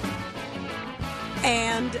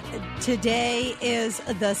 And today is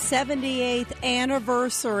the 78th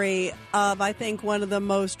anniversary of, I think, one of the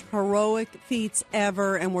most heroic feats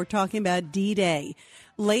ever, and we're talking about D-Day.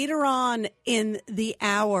 Later on in the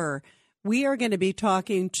hour, we are going to be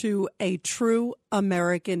talking to a true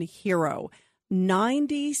American hero,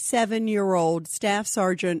 97-year-old Staff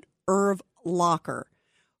Sergeant Irv Locker,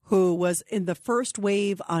 who was in the first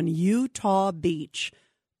wave on Utah Beach.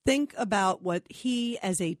 Think about what he,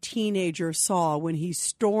 as a teenager, saw when he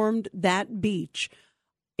stormed that beach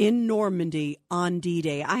in Normandy on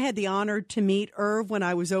D-Day. I had the honor to meet Irv when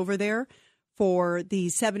I was over there for the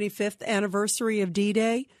 75th anniversary of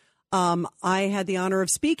D-Day. I had the honor of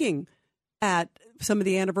speaking at some of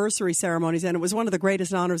the anniversary ceremonies, and it was one of the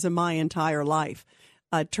greatest honors of my entire life.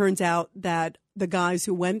 It turns out that the guys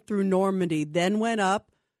who went through Normandy then went up,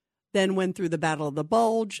 then went through the Battle of the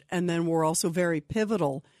Bulge, and then were also very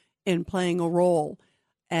pivotal in playing a role,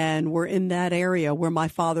 and were in that area where my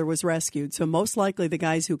father was rescued. So most likely the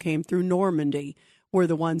guys who came through Normandy were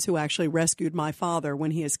the ones who actually rescued my father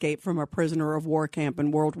when he escaped from a prisoner of war camp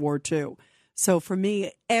in World War II. So for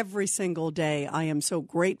me, every single day, I am so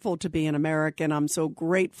grateful to be an American. I'm so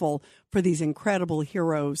grateful for these incredible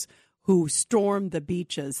heroes who stormed the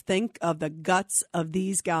beaches. Think of the guts of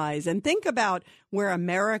these guys and think about where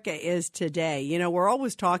America is today. You know, we're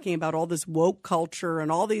always talking about all this woke culture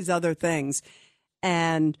and all these other things.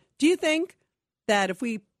 And do you think that if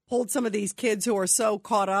we pulled some of these kids who are so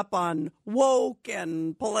caught up on woke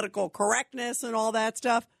and political correctness and all that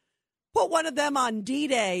stuff, put one of them on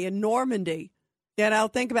D-Day in Normandy, you know,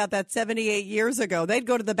 think about that 78 years ago, they'd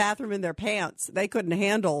go to the bathroom in their pants. They couldn't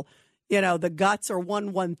handle, you know, the guts or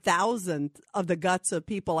 1/1000th of the guts of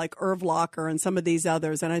people like Irv Locker and some of these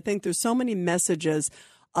others. And I think there's so many messages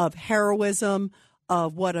of heroism,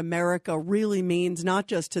 of what America really means, not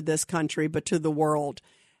just to this country, but to the world.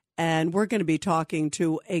 And we're going to be talking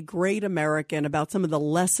to a great American about some of the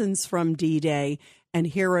lessons from D-Day and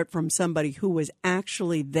hear it from somebody who was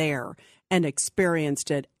actually there and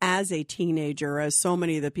experienced it as a teenager, as so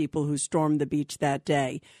many of the people who stormed the beach that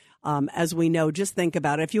day. As we know, just think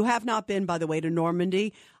about it. If you have not been, by the way, to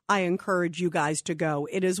Normandy, I encourage you guys to go.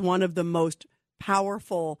 It is one of the most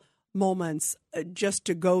powerful moments just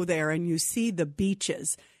to go there and you see the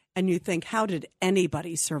beaches and you think, how did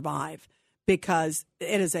anybody survive? Because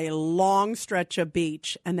it is a long stretch of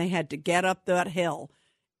beach and they had to get up that hill.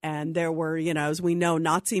 And there were, you know, as we know,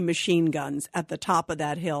 Nazi machine guns at the top of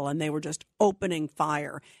that hill and they were just opening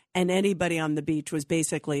fire. And anybody on the beach was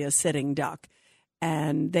basically a sitting duck.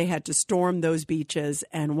 And they had to storm those beaches.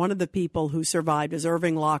 And one of the people who survived is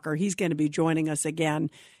Irving Locker. He's going to be joining us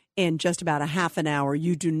again in just about a half an hour.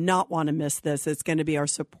 You do not want to miss this. It's going to be our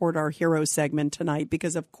Support Our Hero segment tonight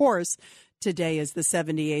because, of course, today is the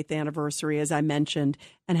 78th anniversary, as I mentioned,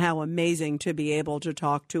 and how amazing to be able to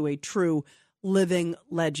talk to a true living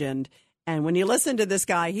legend. And when you listen to this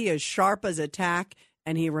guy, he is sharp as a tack,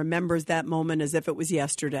 and he remembers that moment as if it was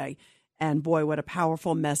yesterday. And boy, what a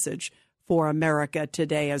powerful message for America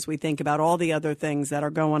today as we think about all the other things that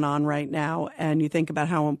are going on right now. And you think about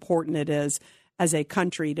how important it is as a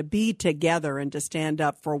country to be together and to stand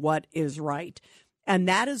up for what is right. And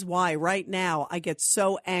that is why right now I get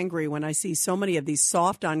so angry when I see so many of these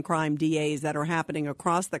soft on crime DAs that are happening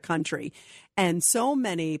across the country and so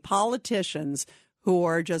many politicians who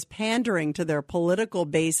are just pandering to their political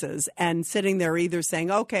bases and sitting there either saying,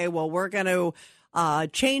 okay, well, we're going to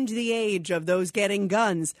change the age of those getting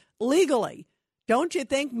guns legally. Don't you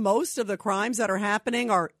think most of the crimes that are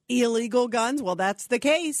happening are illegal guns? Well, that's the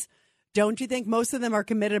case. Don't you think most of them are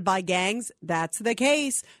committed by gangs? That's the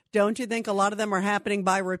case. Don't you think a lot of them are happening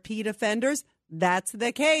by repeat offenders? That's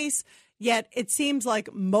the case. Yet it seems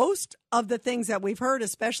like most of the things that we've heard,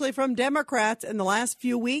 especially from Democrats in the last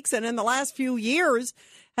few weeks and in the last few years,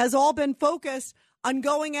 has all been focused on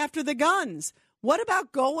going after the guns. What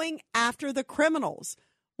about going after the criminals?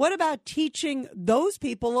 What about teaching those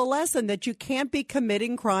people a lesson that you can't be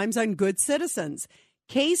committing crimes on good citizens?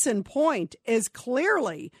 Case in point is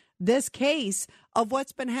clearly this case of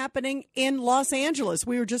what's been happening in Los Angeles.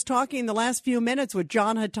 We were just talking in the last few minutes with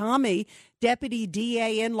John Hatami, deputy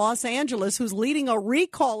DA in Los Angeles, who's leading a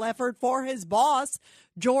recall effort for his boss,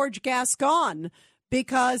 George Gascon,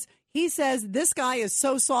 because he says this guy is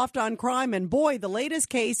so soft on crime. And boy, the latest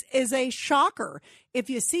case is a shocker.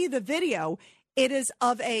 If you see the video, it is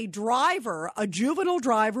of a driver, a juvenile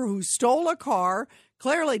driver who stole a car,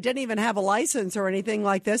 clearly didn't even have a license or anything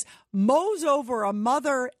like this, mows over a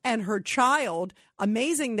mother and her child.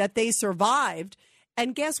 Amazing that they survived.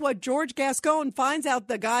 And guess what? George Gascon finds out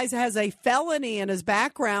the guy has a felony in his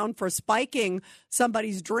background for spiking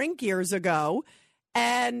somebody's drink years ago.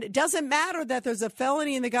 And it doesn't matter that there's a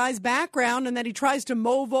felony in the guy's background and that he tries to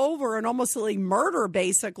move over and almost like murder,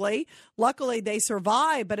 basically. Luckily, they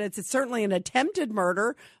survive, but it's certainly an attempted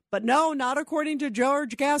murder. But no, not according to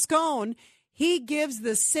George Gascon. He gives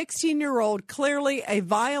the 16-year-old, clearly a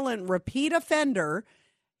violent repeat offender,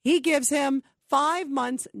 he gives him 5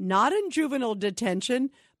 months, not in juvenile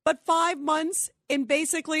detention, but 5 months in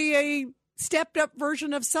basically a stepped-up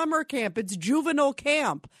version of summer camp. It's juvenile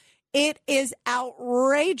camp. It is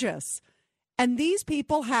outrageous. And these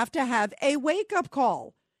people have to have a wake-up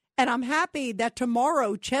call. And I'm happy that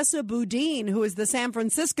tomorrow, Chesa Boudin, who is the San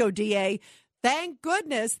Francisco DA, thank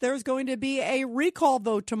goodness there's going to be a recall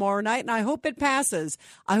vote tomorrow night, and I hope it passes.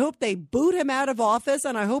 I hope they boot him out of office,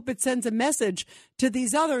 and I hope it sends a message to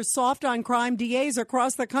these other soft-on-crime DAs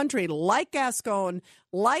across the country, like Gascon,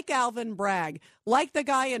 like Alvin Bragg, like the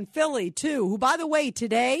guy in Philly, too, who, by the way,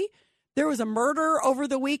 today there was a murder over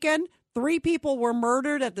the weekend. 3 people were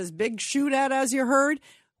murdered at this big shootout, as you heard.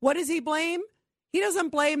 What does he blame? He doesn't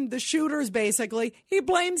blame the shooters, basically. He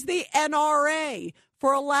blames the NRA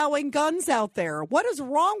for allowing guns out there. What is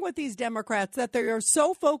wrong with these Democrats that they are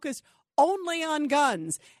so focused only on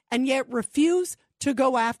guns and yet refuse to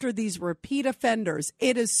go after these repeat offenders?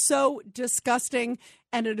 It is so disgusting,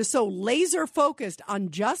 and it is so laser focused on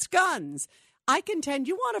just guns. I contend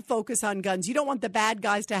you want to focus on guns. You don't want the bad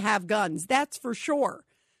guys to have guns. That's for sure.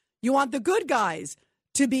 You want the good guys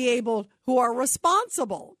to be able, who are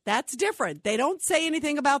responsible. That's different. They don't say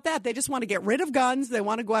anything about that. They just want to get rid of guns. They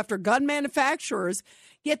want to go after gun manufacturers,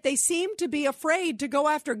 yet they seem to be afraid to go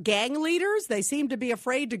after gang leaders. They seem to be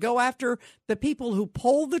afraid to go after the people who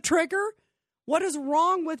pull the trigger. What is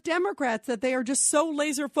wrong with Democrats that they are just so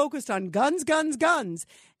laser focused on guns, guns, guns?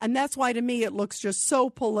 And that's why, to me, it looks just so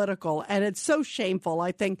political, and it's so shameful,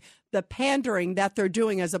 I think, the pandering that they're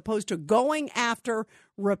doing as opposed to going after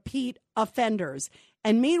repeat offenders.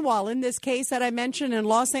 And meanwhile, in this case that I mentioned in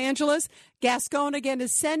Los Angeles, Gascon again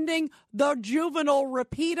is sending the juvenile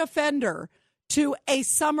repeat offender to a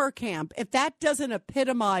summer camp. If that doesn't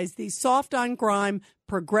epitomize these soft on crime,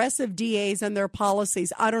 progressive DAs and their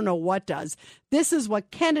policies, I don't know what does. This is what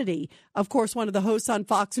Kennedy, of course, one of the hosts on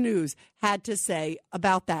Fox News, had to say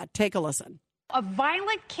about that. Take a listen. A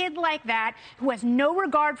violent kid like that who has no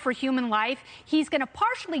regard for human life, he's going to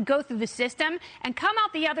partially go through the system and come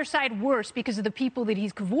out the other side worse because of the people that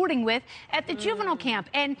he's cavorting with at the juvenile camp.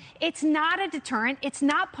 And it's not a deterrent. It's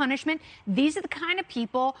not punishment. These are the kind of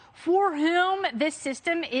people for whom this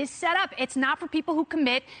system is set up. It's not for people who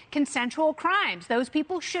commit consensual crimes. Those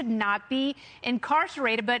people should not be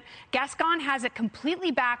incarcerated. But Gascon has it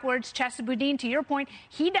completely backwards. Chesa Boudin, to your point,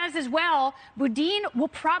 he does as well. Boudin will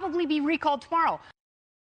probably be recalled tomorrow.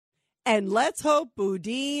 And let's hope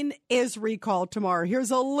Boudin is recalled tomorrow.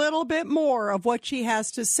 Here's a little bit more of what she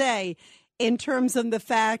has to say in terms of the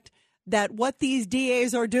fact that what these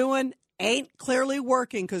DAs are doing ain't clearly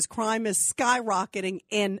working because crime is skyrocketing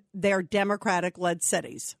in their Democratic-led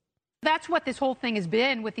cities. That's what this whole thing has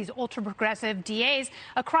been with these ultra-progressive DAs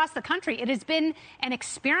across the country. It has been an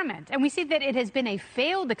experiment, and we see that it has been a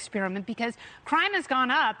failed experiment because crime has gone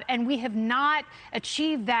up, and we have not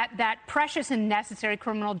achieved that precious and necessary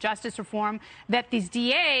criminal justice reform that these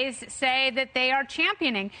DAs say that they are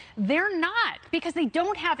championing. They're not, because they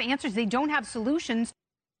don't have answers. They don't have solutions.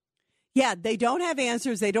 Yeah, they don't have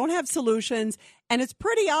answers. They don't have solutions, and it's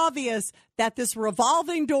pretty obvious that this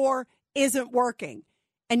revolving door isn't working.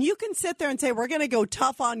 And you can sit there and say, we're going to go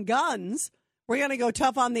tough on guns. We're going to go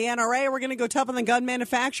tough on the NRA. We're going to go tough on the gun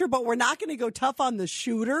manufacturer, but we're not going to go tough on the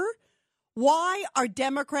shooter. Why are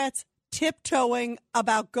Democrats tiptoeing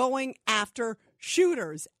about going after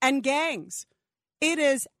shooters and gangs? It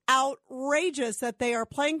is outrageous that they are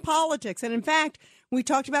playing politics. And in fact, we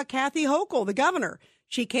talked about Kathy Hochul, the governor.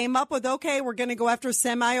 She came up with, okay, we're going to go after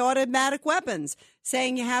semi-automatic weapons,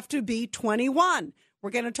 saying you have to be 21. We're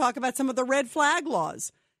going to talk about some of the red flag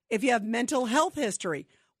laws if you have mental health history.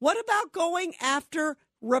 What about going after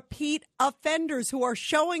repeat offenders who are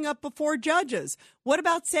showing up before judges? What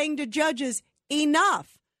about saying to judges,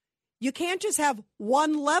 enough? You can't just have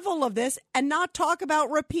one level of this and not talk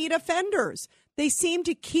about repeat offenders. They seem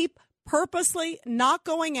to keep purposely not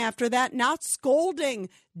going after that, not scolding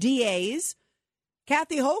DAs.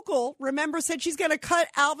 Kathy Hochul, remember, said she's going to cut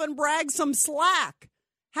Alvin Bragg some slack.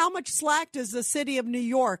 How much slack does the city of New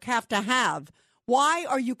York have to have? Why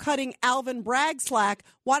are you cutting Alvin Bragg slack?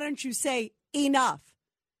 Why don't you say enough?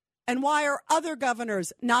 And why are other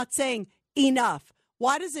governors not saying enough?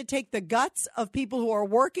 Why does it take the guts of people who are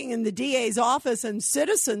working in the DA's office and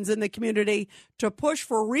citizens in the community to push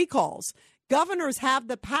for recalls? Governors have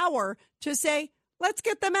the power to say, let's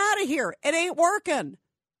get them out of here. It ain't working.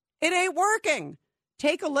 It ain't working.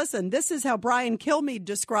 Take a listen. This is how Brian Kilmeade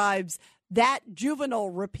describes that juvenile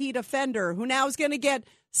repeat offender who now is going to get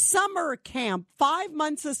summer camp, 5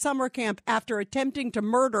 months of summer camp after attempting to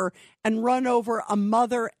murder and run over a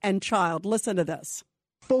mother and child. Listen to this.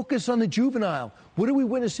 Focus on the juvenile. What do we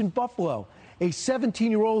witness in Buffalo? A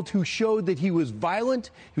 17-year-old who showed that he was violent.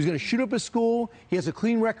 He was going to shoot up a school. He has a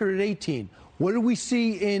clean record at 18. What do we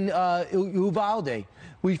see in Uvalde?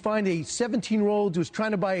 We find a 17-year-old who's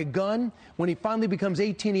trying to buy a gun. When he finally becomes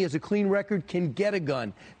 18, he has a clean record, can get a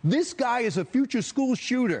gun. This guy is a future school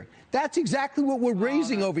shooter. That's exactly what we're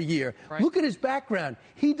raising over here. Right. Look at his background.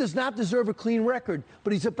 He does not deserve a clean record,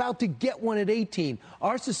 but he's about to get one at 18.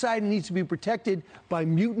 Our society needs to be protected by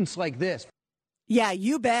mutants like this. Yeah,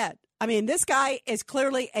 you bet. I mean, this guy is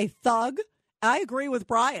clearly a thug. I agree with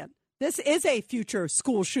Brian. This is a future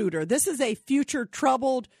school shooter. This is a future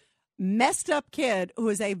troubled, messed up kid who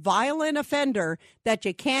is a violent offender that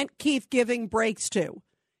you can't keep giving breaks to.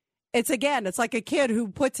 It's like a kid who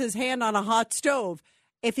puts his hand on a hot stove.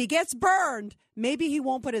 If he gets burned, maybe he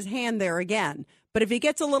won't put his hand there again. But if he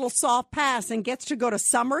gets a little soft pass and gets to go to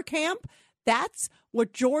summer camp, that's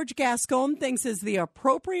what George Gascon thinks is the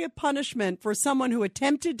appropriate punishment for someone who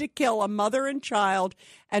attempted to kill a mother and child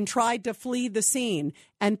and tried to flee the scene.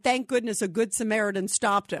 And thank goodness a good Samaritan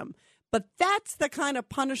stopped him. But that's the kind of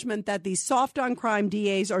punishment that these soft on crime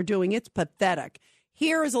DAs are doing. It's pathetic.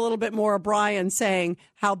 Here is a little bit more of Brian saying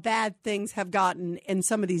how bad things have gotten in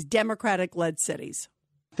some of these Democratic-led cities.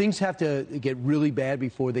 Things have to get really bad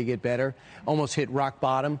before they get better, almost hit rock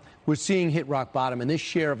bottom. We're seeing hit rock bottom. And this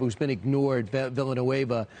sheriff who's been ignored,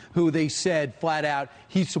 Villanueva, who they said flat out,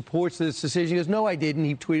 he supports this decision. He goes, no, I didn't.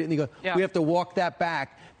 He tweeted and he goes, we have to walk that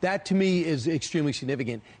back. That, to me, is extremely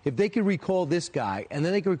significant. If they could recall this guy and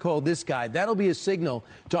then they could recall this guy, that'll be a signal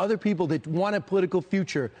to other people that want a political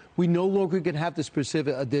future. We no longer can have this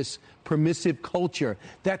permissive culture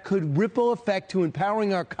that could ripple effect to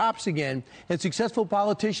empowering our cops again, and successful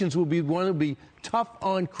politicians will be tough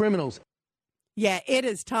on criminals. Yeah, it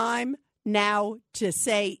is time now to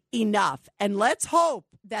say enough. And let's hope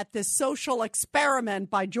that this social experiment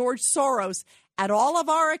by George Soros at all of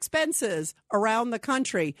our expenses around the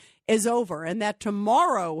country is over, and that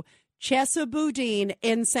tomorrow Chesa Boudin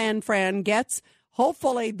in San Fran gets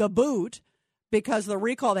hopefully the boot, because the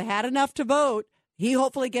recall, they had enough to vote. He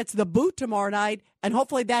hopefully gets the boot tomorrow night, and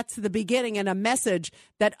hopefully that's the beginning and a message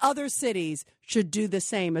that other cities should do the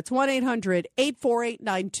same. It's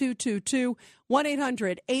 1-800-848-9222,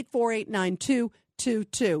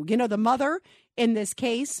 1-800-848-9222. You know, the mother in this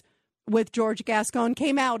case with George Gascon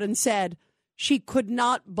came out and said she could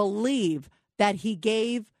not believe that he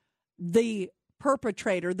gave the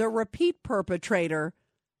perpetrator, the repeat perpetrator,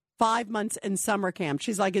 5 months in summer camp.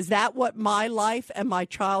 She's like, is that what my life and my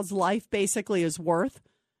child's life basically is worth?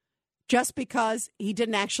 Just because he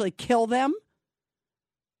didn't actually kill them,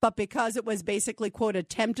 but because it was basically, quote,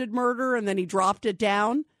 attempted murder, and then he dropped it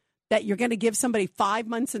down, that you're going to give somebody 5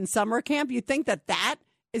 months in summer camp? You think that that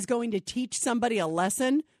is going to teach somebody a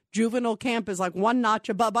lesson? Juvenile camp is like one notch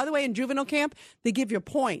above. By the way, in juvenile camp, they give you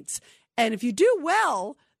points. And if you do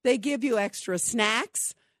well, they give you extra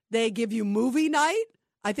snacks. They give you movie night.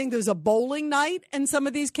 I think there's a bowling night in some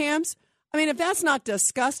of these camps. I mean, if that's not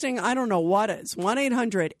disgusting, I don't know what is.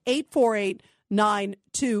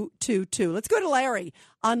 1-800-848-9222. Let's go to Larry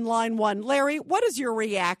on line one. Larry, what is your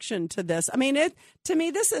reaction to this? I mean, to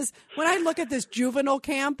me, this is, when I look at this juvenile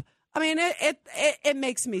camp, I mean, it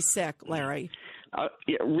makes me sick, Larry.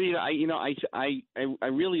 Yeah, Rita, I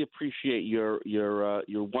really appreciate your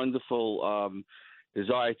wonderful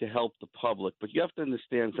desire to help the public, but you have to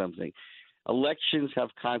understand something. Elections have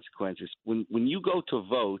consequences. When you go to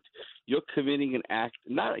vote, you're committing an act.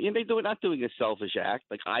 Not doing a selfish act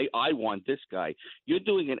like I want this guy. You're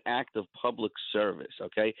doing an act of public service.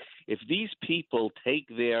 Okay, if these people take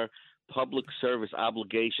their public service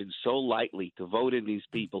obligations so lightly to vote in these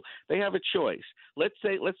people, they have a choice. Let's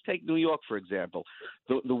take New York, for example.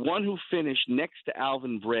 The one who finished next to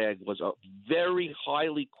Alvin Bragg was a very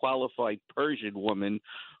highly qualified Persian woman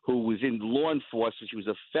who was in law enforcement. She was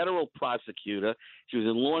a federal prosecutor. She was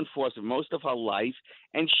in law enforcement most of her life,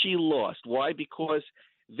 and she lost. Why? Because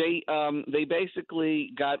they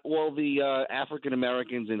basically got all the African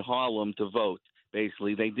Americans in Harlem to vote.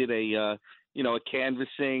 Basically, they did a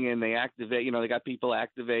canvassing, and they they got people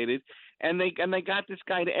activated, and they got this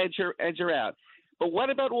guy to edge her out. But what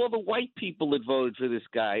about all the white people that voted for this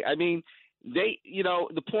guy? I mean,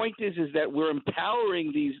 the point is that we're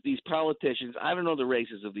empowering these politicians. I don't know the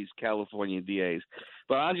races of these California DAs,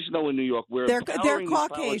 but I just know in New York they're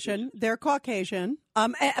Caucasian. They're Caucasian.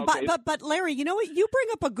 Okay. But Larry, you know what? You bring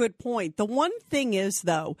up a good point. The one thing is,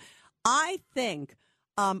 though, I think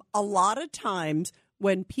a lot of times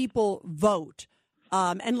when people vote,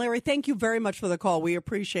 and Larry, thank you very much for the call. We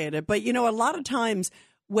appreciate it. But, a lot of times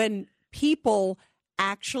when people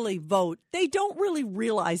actually vote, they don't really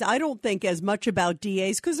realize, I don't think, as much about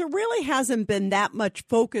DAs, because there really hasn't been that much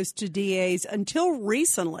focus to DAs until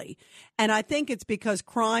recently. And I think it's because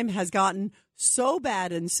crime has gotten so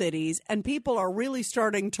bad in cities, and people are really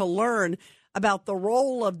starting to learn about the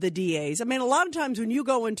role of the DAs. I mean, a lot of times when you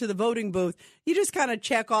go into the voting booth, you just kind of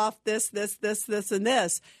check off this, and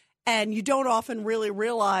this, and you don't often really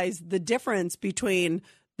realize the difference between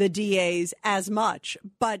the DAs as much.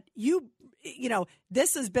 But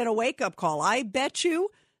this has been a wake-up call. I bet you,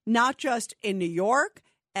 not just in New York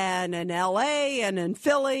and in L.A. and in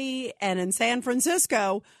Philly and in San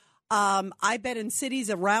Francisco, I bet in cities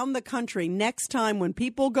around the country, next time when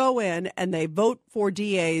people go in and they vote for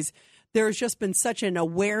DAs, there's just been such an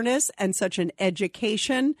awareness and such an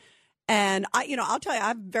education. And I'll tell you,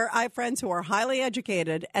 I have friends who are highly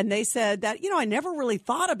educated, and they said that, I never really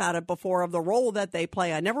thought about it before of the role that they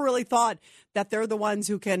play. I never really thought that they're the ones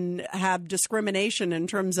who can have discrimination in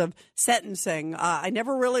terms of sentencing. I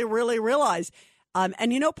never really realized. And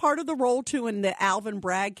part of the role, too, in the Alvin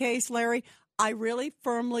Bragg case, Larry, I really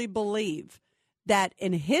firmly believe that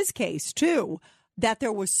in his case, too, that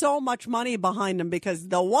there was so much money behind him, because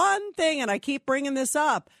the one thing, and I keep bringing this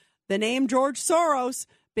up, the name George Soros,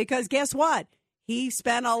 because guess what? He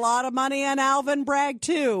spent a lot of money on Alvin Bragg,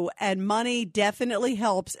 too, and money definitely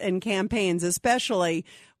helps in campaigns, especially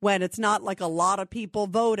when it's not like a lot of people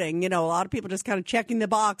voting. A lot of people just kind of checking the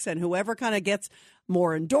box, and whoever kind of gets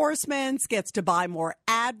more endorsements gets to buy more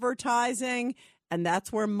advertising, and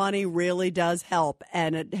that's where money really does help,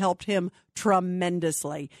 and it helped him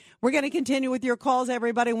tremendously. We're going to continue with your calls,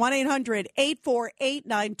 everybody.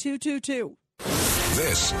 1-800-848-9222.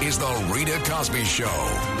 This is the Rita Cosby Show.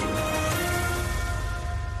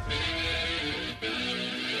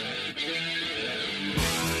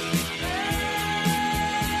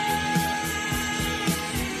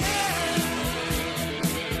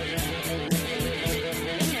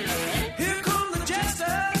 Here come the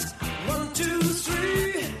jesters. 1, 2,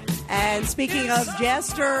 3. And speaking of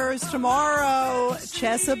jesters, tomorrow,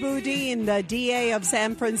 Chesa Boudin, the DA of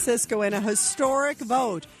San Francisco, in a historic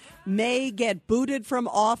vote, may get booted from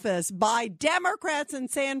office by Democrats in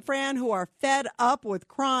San Fran who are fed up with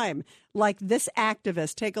crime, like this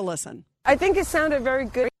activist. Take a listen. I think it sounded very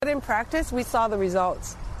good. In practice, we saw the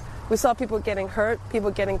results. We saw people getting hurt,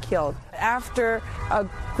 people getting killed. After a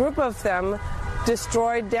group of them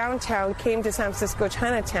destroyed downtown, came to San Francisco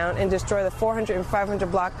Chinatown and destroyed the 400 and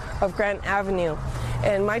 500 block of Grant Avenue.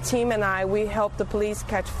 And my team and I, we helped the police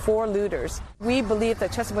catch 4 looters. We believe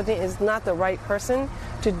that Chesa Boudin is not the right person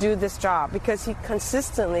to do this job, because he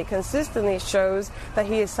consistently shows that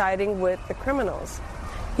he is siding with the criminals.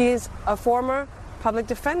 He is a former public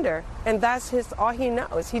defender, and that's all he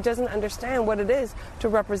knows. He doesn't understand what it is to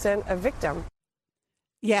represent a victim.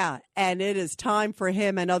 Yeah, and it is time for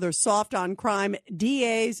him and other soft on crime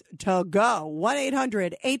DAs to go.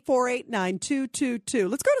 1-800-848-9222.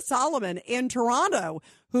 Let's go to Solomon in Toronto,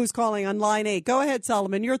 who's calling on line 8. Go ahead,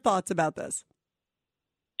 Solomon. Your thoughts about this?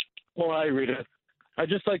 Well, hi, Rita. I'd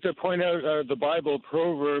just like to point out the Bible,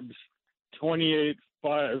 Proverbs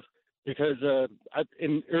 28:5, because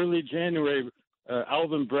in early January,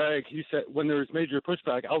 Alvin Bragg, he said, when there was major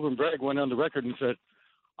pushback, Alvin Bragg went on the record and said,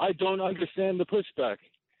 I don't understand the pushback.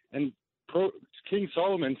 And King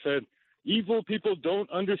Solomon said, evil people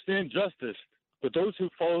don't understand justice, but those who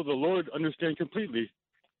follow the Lord understand completely.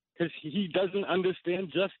 because he doesn't understand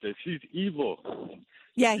justice. He's evil.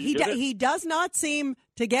 Yeah, You get it? he does not seem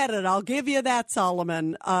to get it. I'll give you that,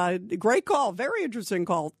 Solomon. Great call. Very interesting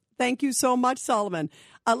call. Thank you so much, Solomon.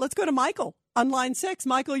 Let's go to Michael on line 6.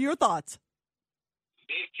 Michael, your thoughts.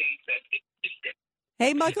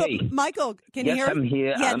 Hey, Michael. Hey. Michael, can Yes, you hear? I'm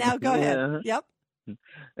here. Yeah, I'm now go ahead. here. Yep.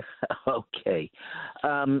 Okay.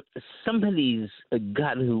 Somebody's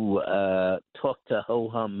got to talk to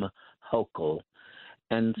Ho-Hum Hochul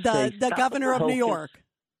and say, The "Stop governor of New hocus." York.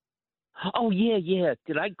 Oh, yeah.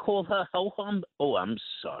 Did I call her Ho-Hum? Oh, I'm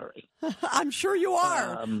sorry. I'm sure you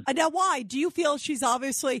are. Now, why? Do you feel she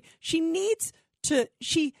needs to,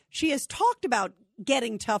 she has talked about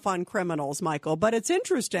getting tough on criminals, Michael, but it's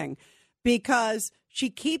interesting because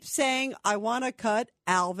she keeps saying, I want to cut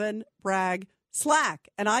Alvin Bragg slack.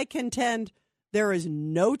 And I contend there is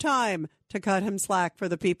no time to cut him slack for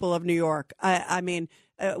the people of New York. I mean,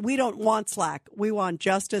 we don't want slack. We want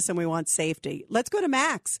justice and we want safety. Let's go to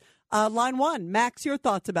Max. Line 1. Max, your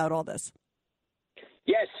thoughts about all this.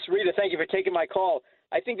 Yes, Rita, thank you for taking my call.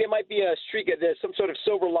 I think there might be a streak of there's some sort of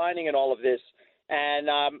silver lining in all of this. And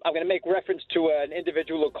I'm going to make reference to an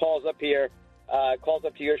individual who calls up to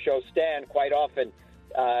your show, Stan, quite often,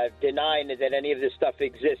 denying that any of this stuff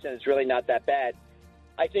exists and it's really not that bad.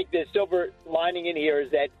 I think the silver lining in here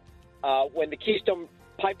is that when the Keystone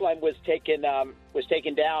Pipeline was taken out.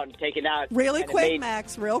 Really quick,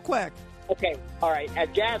 Max, real quick. Okay, all right. As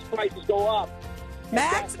gas prices go up.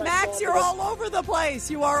 Max, you're all over the place.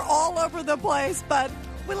 You are all over the place, but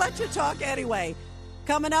we let you talk anyway.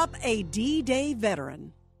 Coming up, a D-Day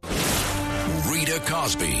veteran. Rita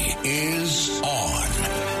Cosby is on.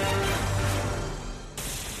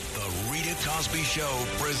 The Rita Cosby Show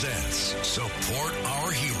presents Support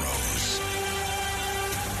Our Heroes.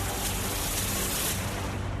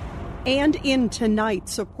 And in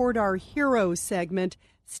tonight's Support Our Heroes segment,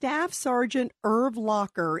 Staff Sergeant Irv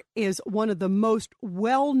Locker is one of the most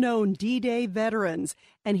well-known D-Day veterans,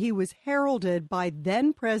 and he was heralded by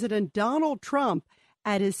then-President Donald Trump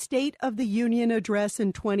at his State of the Union address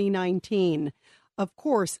in 2019. Of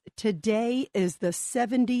course, today is the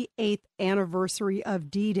 78th anniversary of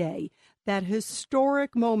D-Day, that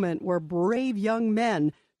historic moment where brave young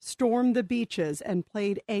men stormed the beaches and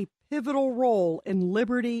played a pivotal role in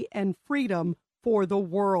liberty and freedom for the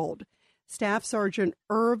world. Staff Sergeant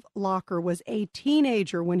Irv Locker was a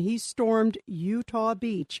teenager when he stormed Utah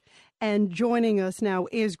Beach. And joining us now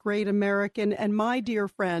is great American and my dear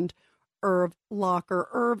friend, Irv Locker.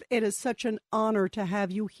 Irv, it is such an honor to have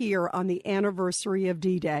you here on the anniversary of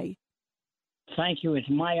D-Day. Thank you. It's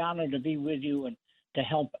my honor to be with you and to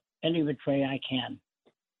help any which way I can.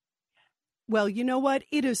 Well, you know what?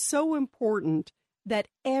 It is so important that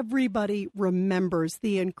everybody remembers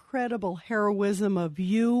the incredible heroism of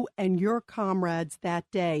you and your comrades that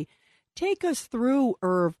day. Take us through,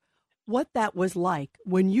 Irv, what that was like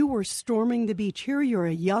when you were storming the beach. Here you're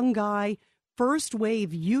a young guy, first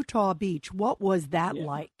wave Utah Beach. What was that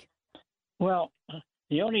like? Well,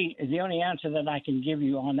 the only answer that I can give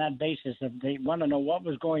you on that basis, if they want to know what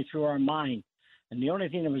was going through our mind, and the only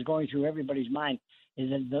thing that was going through everybody's mind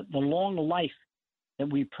is that the long life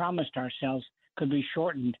that we promised ourselves could be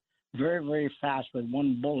shortened very, very fast with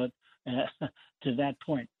one bullet to that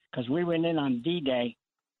point. Because we went in on D-Day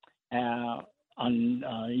on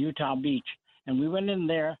Utah Beach, and we went in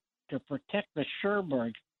there to protect the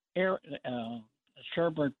Cherbourg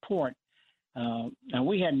port. Now,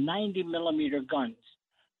 we had 90-millimeter guns.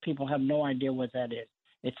 People have no idea what that is.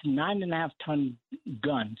 It's 9.5-ton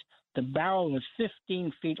guns. The barrel was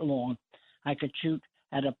 15 feet long. I could shoot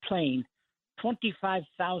at a plane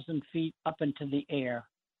 25,000 feet up into the air.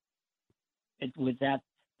 With that,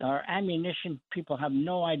 our ammunition, people have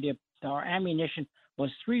no idea. Our ammunition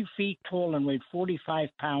was 3 feet tall and weighed 45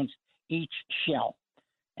 pounds each shell.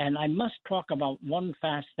 And I must talk about one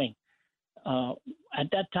fast thing.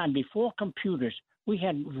 At that time, before computers, we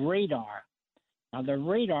had radar. Now, the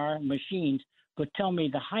radar machines could tell me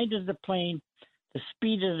the height of the plane, the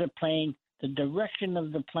speed of the plane, the direction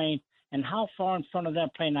of the plane, and how far in front of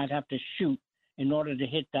that plane I'd have to shoot in order to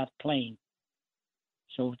hit that plane.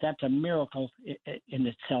 So that's a miracle in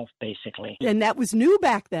itself, basically. And that was new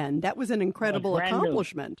back then. That was an incredible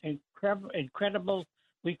accomplishment. Incredible.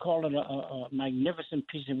 We call it a magnificent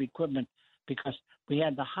piece of equipment because we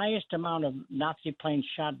had the highest amount of Nazi planes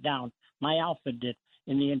shot down, my outfit did,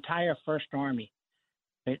 in the entire First Army.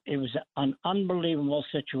 It was an unbelievable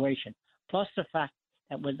situation. Plus the fact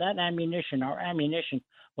that with that ammunition, our ammunition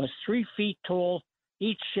was 3 feet tall,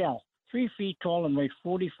 each shell, 3 feet tall and weighed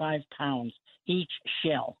 45 pounds each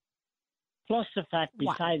shell. Plus the fact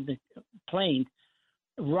beside the plane,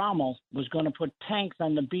 Rommel was going to put tanks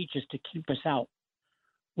on the beaches to keep us out.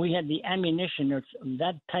 We had the ammunition of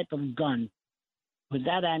that type of gun. With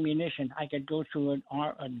that ammunition, I could go through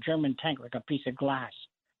a German tank like a piece of glass.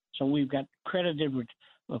 So we've got credited with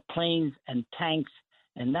planes and tanks,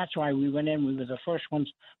 and that's why we went in. We were the first ones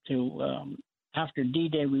to, after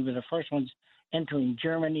D-Day, we were the first ones entering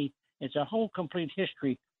Germany. It's a whole complete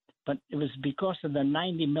history, but it was because of the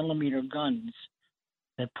 90-millimeter guns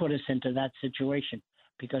that put us into that situation,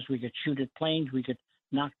 because we could shoot at planes, we could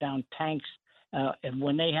knock down tanks. And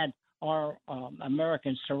when they had our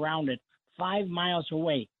Americans surrounded 5 miles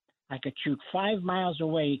away, I could shoot 5 miles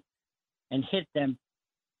away and hit them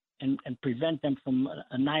and prevent them from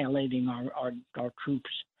annihilating our troops.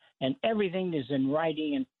 And everything is in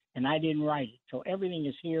writing, and I didn't write it. So everything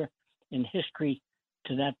is here in history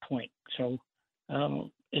to that point. So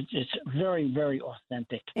it's very, very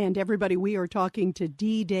authentic. And everybody, we are talking to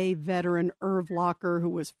D-Day veteran Irv Locker, who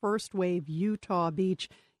was First Wave Utah Beach.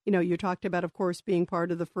 You know, you talked about, of course, being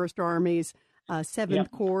part of the First Army's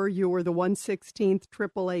 7th Corps. You were the 116th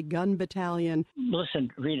AAA Gun Battalion.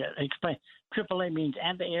 Listen, Rita, explain. AAA means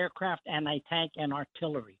anti-aircraft, anti-tank, and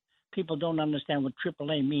artillery. People don't understand what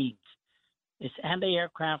AAA means. It's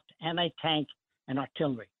anti-aircraft, anti-tank, and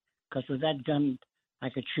artillery. Because with that gun, I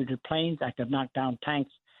could shoot at planes, I could knock down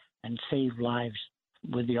tanks, and save lives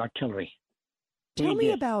with the artillery. Tell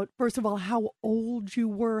me about, first of all, how old you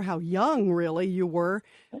were, how young, really, you were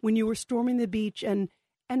when you were storming the beach, and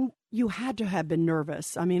you had to have been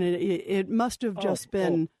nervous. I mean, it must have just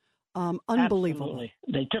been unbelievable. Absolutely.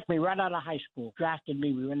 They took me right out of high school, drafted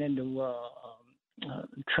me. We went into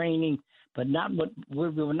training, but we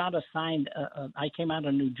were not assigned. I came out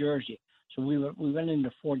of New Jersey, so we went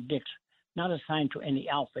into Fort Dix, not assigned to any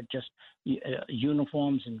outfit, just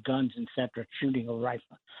uniforms and guns, etc., shooting a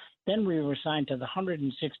rifle. Then we were assigned to the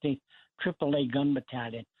 116th AAA Gun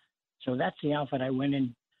Battalion. So that's the outfit I went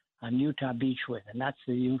in on Utah Beach with, and that's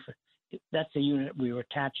the unit we were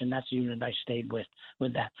attached, and that's the unit I stayed with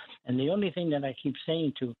that. And the only thing that I keep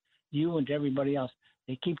saying to you and to everybody else,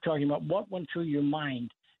 they keep talking about what went through your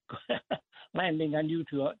mind landing on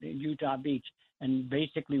Utah Beach, and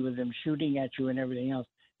basically with them shooting at you and everything else,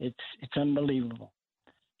 it's unbelievable.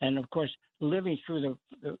 And of course, living through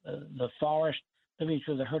the forest, living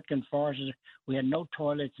through the Hurtgen Forest, we had no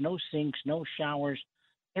toilets, no sinks, no showers.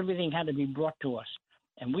 Everything had to be brought to us.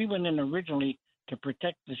 And we went in originally to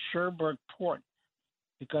protect the Cherbourg port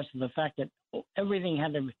because of the fact that everything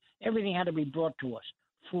had to be brought to us: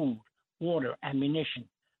 food, water, ammunition,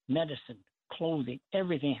 medicine, clothing.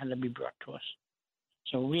 Everything had to be brought to us.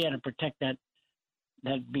 So we had to protect that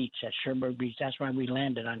beach, that Cherbourg Beach. That's why we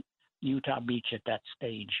landed on Utah Beach at that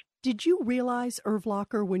stage. Did you realize, Irv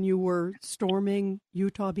Locker, when you were storming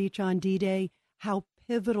Utah Beach on D-Day, how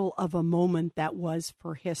pivotal of a moment that was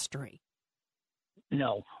for history?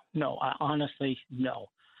 No, honestly, no.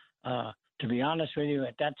 To be honest with you,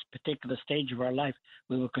 at that particular stage of our life,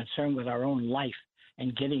 we were concerned with our own life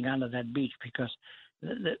and getting onto that beach, because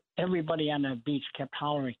everybody on that beach kept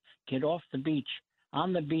hollering, "Get off the beach.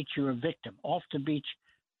 On the beach, you're a victim. Off the beach,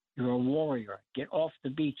 you're a warrior. Get off the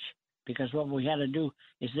beach." Because what we had to do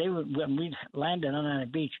is when we landed on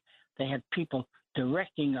that beach, they had people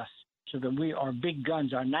directing us so that our big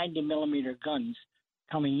guns, our 90-millimeter guns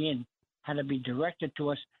coming in, had to be directed to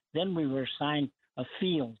us. Then we were assigned a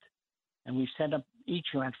field, and we set up, each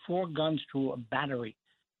had 4 guns to a battery.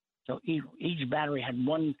 So each battery had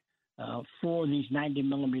 4 of these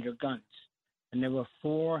 90-millimeter guns. And there were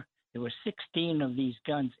 16 of these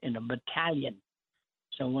guns in a battalion.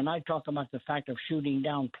 So when I talk about the fact of shooting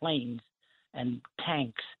down planes and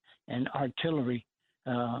tanks and artillery,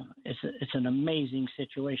 it's an amazing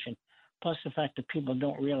situation. Plus the fact that people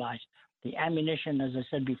don't realize the ammunition, as I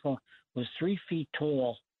said before, was 3 feet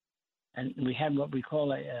tall, and we had what we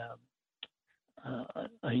call a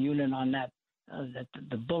unit on that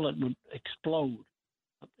the bullet would explode.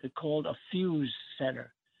 It's called a fuse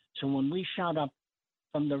setter. So when we shot up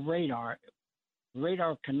from the radar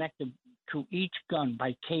connected to each gun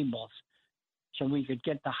by cables, so we could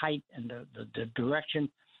get the height and the direction.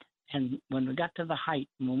 And when we got to the height,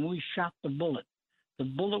 when we shot the bullet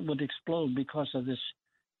would explode because of this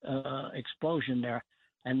explosion there,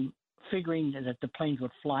 and figuring that the planes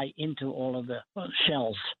would fly into all of the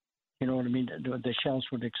shells. You know what I mean? The shells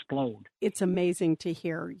would explode. It's amazing to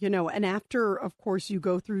hear, and after, of course, you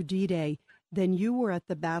go through D-Day, then you were at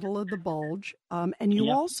the Battle of the Bulge, and you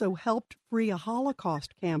also helped free a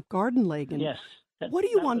Holocaust camp, Gardenlagen. Yes. What do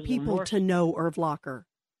you want people to know, Irv Locker?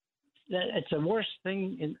 It's the worst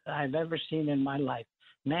thing I've ever seen in my life.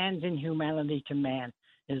 Man's inhumanity to man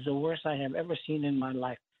is the worst I have ever seen in my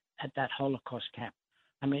life at that Holocaust camp.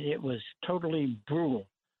 I mean, it was totally brutal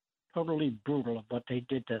what they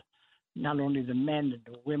did to not only the men and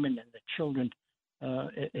the women and the children.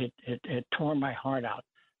 It tore my heart out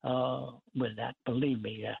with that, believe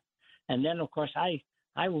me. And then, of course,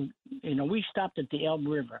 we stopped at the Elbe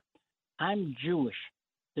River. I'm Jewish.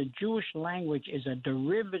 The Jewish language is a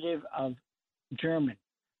derivative of German.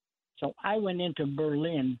 So I went into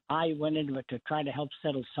Berlin. I went into it to try to help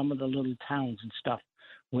settle some of the little towns and stuff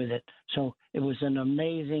with it. So it was an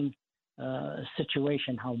amazing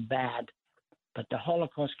situation, how bad. But the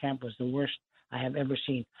Holocaust camp was the worst I have ever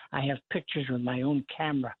seen. I have pictures with my own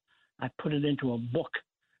camera. I put it into a book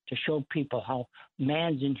to show people how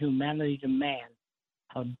man's inhumanity to man,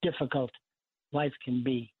 how difficult life can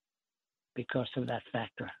be because of that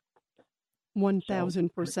factor.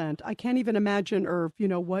 1,000%. I can't even imagine, Irv,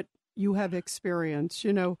 what you have experienced.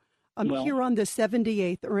 I'm here on the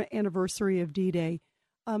 78th anniversary of D-Day.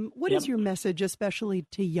 What is your message, especially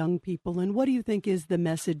to young people, and what do you think is the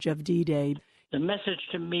message of D-Day? The message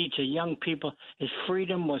to me, to young people, is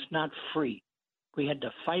freedom was not free. We had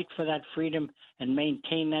to fight for that freedom and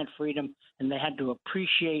maintain that freedom, and they had to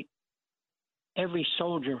appreciate every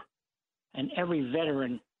soldier and every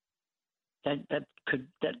veteran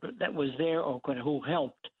that was there or who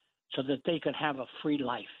helped, so that they could have a free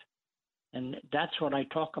life. And that's what I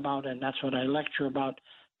talk about, and that's what I lecture about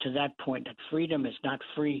to that point, that freedom is not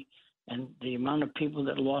free. And the amount of people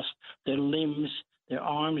that lost their limbs, their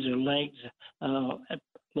arms, their legs,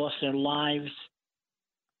 lost their lives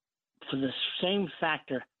for the same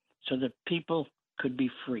factor, so that people could be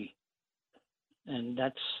free. And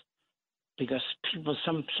that's because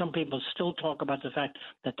some people still talk about the fact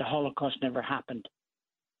that the Holocaust never happened.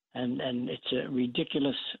 And it's a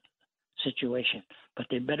ridiculous situation. But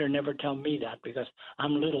they better never tell me that, because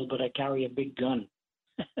I'm little, but I carry a big gun.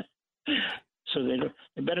 So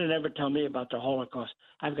they better never tell me about the Holocaust.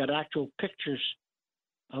 I've got actual pictures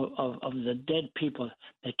of the dead people.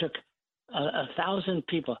 They took 1,000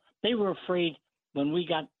 people. They were afraid when we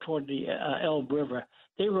got toward the Elbe River.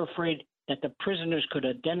 They were afraid that the prisoners could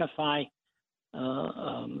identify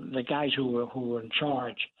the guys who were in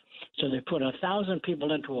charge. So they put 1,000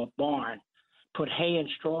 people into a barn, put hay and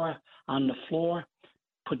straw on the floor,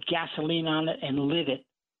 put gasoline on it, and lit it.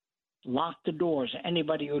 Locked the doors.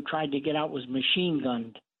 Anybody who tried to get out was machine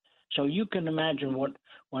gunned. So you can imagine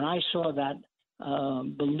when I saw that.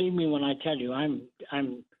 Believe me when I tell you,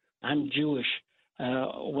 I'm Jewish.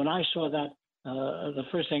 When I saw that, the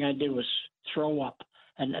first thing I did was throw up,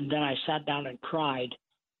 and then I sat down and cried,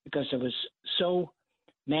 because it was so,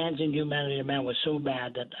 man's inhumanity to man was so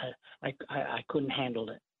bad that I couldn't handle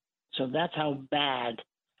it. So that's how bad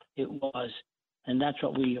it was, and that's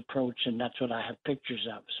what we approached, and that's what I have pictures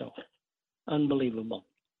of. So unbelievable.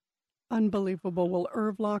 Unbelievable. Well,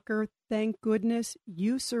 Irv Locker, thank goodness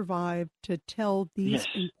you survived to tell these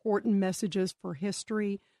important messages for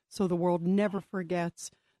history, so the world never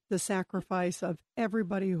forgets the sacrifice of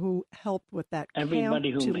everybody who helped with that camp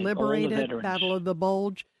to liberate it, Battle of the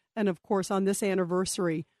Bulge, and of course on this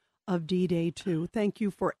anniversary of D-Day too. Thank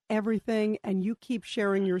you for everything, and you keep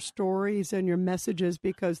sharing your stories and your messages,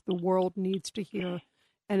 because the world needs to hear,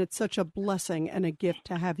 and it's such a blessing and a gift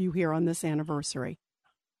to have you here on this anniversary.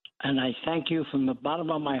 And I thank you from the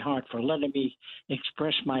bottom of my heart for letting me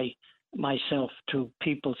express myself to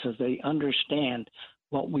people, so they understand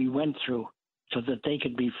what we went through, so that they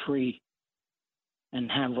could be free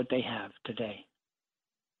and have what they have today.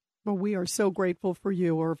 Well, we are so grateful for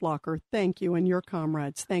you, Irv Locker. Thank you, and your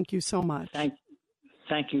comrades. Thank you so much. Thank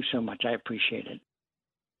you so much. I appreciate it.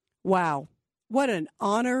 Wow. What an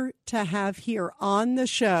honor to have here on the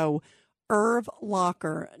show Irv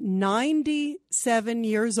Locker, 97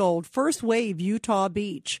 years old, first wave Utah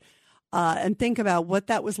Beach. And think about what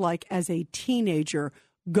that was like as a teenager,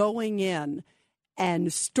 going in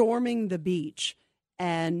and storming the beach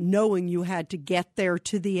and knowing you had to get there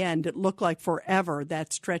to the end. It looked like forever,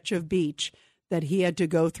 that stretch of beach that he had to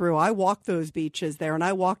go through. I walked those beaches there, and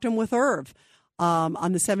I walked them with Irv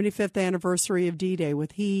on the 75th anniversary of D-Day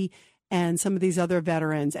with he and some of these other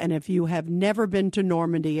veterans. And if you have never been to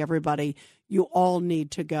Normandy, everybody, you all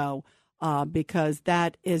need to go because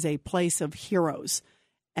that is a place of heroes.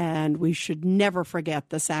 And we should never forget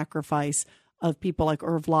the sacrifice of people like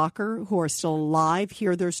Irv Locker, who are still alive,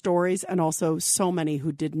 hear their stories, and also so many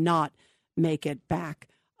who did not make it back.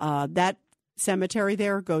 That cemetery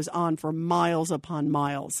there goes on for miles upon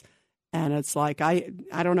miles. And it's like, I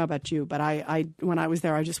don't know about you, but I when I was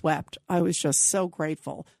there, I just wept. I was just so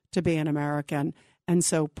grateful to be an American and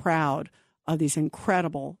so proud of these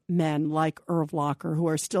incredible men like Irv Locker who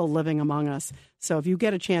are still living among us. So if you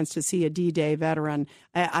get a chance to see a D-Day veteran,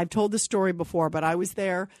 I've told the story before, but I was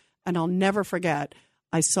there, and I'll never forget.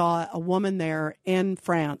 I saw a woman there in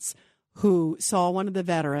France who saw one of the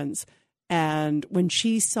veterans, and when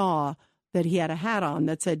she saw that he had a hat on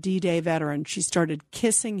that said D-Day veteran, she started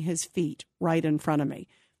kissing his feet right in front of me.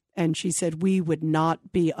 And she said, we would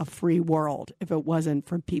not be a free world if it wasn't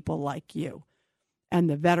for people like you. And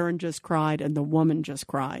the veteran just cried, and the woman just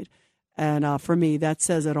cried. And for me, that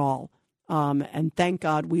says it all. And thank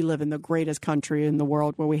God we live in the greatest country in the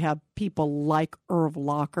world where we have people like Irv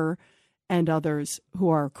Locker and others who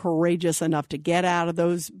are courageous enough to get out of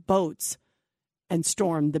those boats and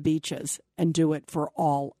storm the beaches and do it for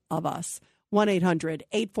all of us.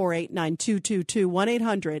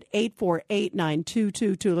 1-800-848-9222,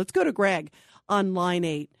 1-800-848-9222. Let's go to Greg on line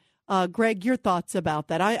 8. Greg, your thoughts about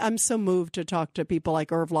that? I'm so moved to talk to people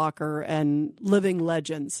like Irv Locker and living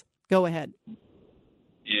legends. Go ahead.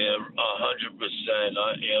 Yeah, 100%. It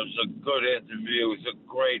was a good interview. He's a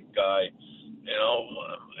great guy.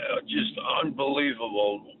 Just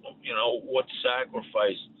unbelievable, what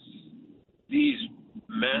sacrifice these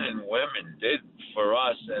men and women did for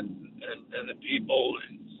us, and the people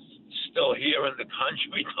still here in the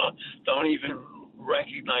country don't even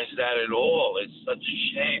recognize that at all. It's such a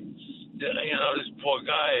shame. This poor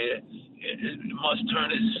guy, it must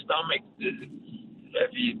turn his stomach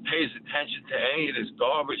if he pays attention to any of this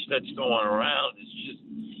garbage that's going around.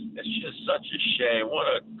 It's just such a shame. What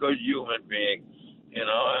a good human being.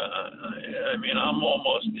 I'm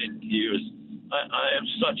almost in tears. I am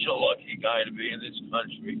such a lucky guy to be in this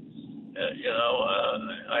country.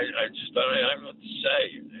 I just don't know what to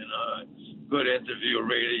say. Good interview,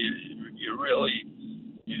 Rita. You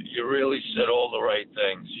really said all the right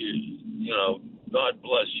things. God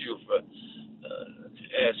bless you for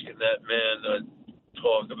asking that man to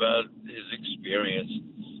talk about his experience.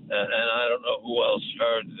 And I don't know who else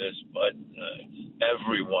heard this, but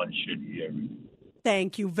everyone should hear it.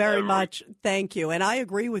 Thank you very much. Thank you. And I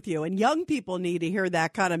agree with you. And young people need to hear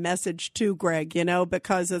that kind of message too, Greg,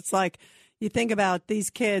 because it's like you think about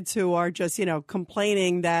these kids who are just,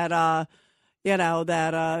 complaining that,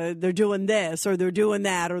 they're doing this or they're doing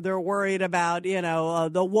that, or they're worried about, the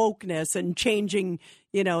wokeness and changing,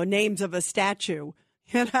 names of a statue,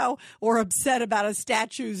 or upset about a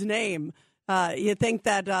statue's name. You think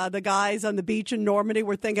that the guys on the beach in Normandy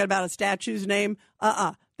were thinking about a statue's name?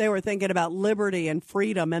 They were thinking about liberty and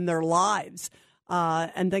freedom and their lives.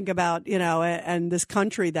 And think about, and this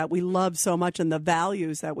country that we love so much and the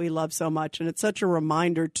values that we love so much. And it's such a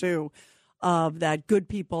reminder, too, of that good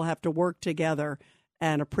people have to work together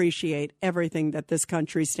and appreciate everything that this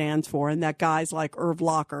country stands for and that guys like Irv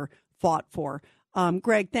Locker fought for.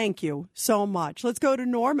 Greg, thank you so much. Let's go to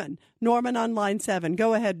Norman. Norman on line 7.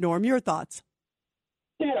 Go ahead, Norm. Your thoughts.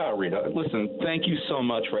 Yeah, Rita. Listen, thank you so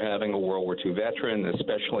much for having a World War II veteran,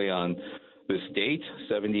 especially on this date,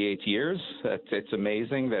 78 years. It's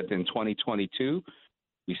amazing that in 2022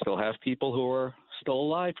 we still have people who are still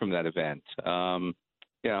alive from that event.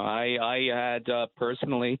 I had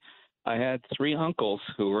personally, I had 3 uncles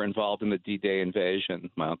who were involved in the D-Day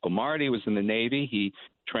invasion. My Uncle Marty was in the Navy. He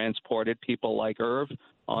transported people like Irv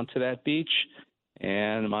onto that beach.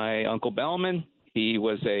 And my Uncle Bellman, he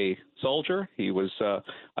was a soldier. He was,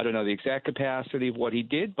 I don't know the exact capacity of what he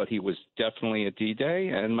did, but he was definitely a D-Day.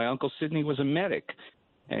 And my Uncle Sidney was a medic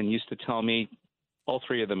and used to tell me, all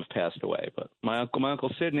 3 of them have passed away, but my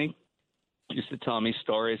Uncle Sidney used to tell me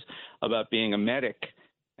stories about being a medic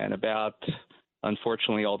and about,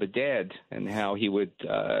 unfortunately, all the dead and how he would,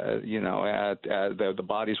 the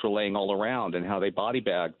bodies were laying all around and how they body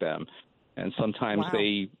bagged them. And sometimes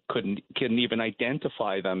they couldn't even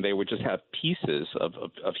identify them. They would just have pieces of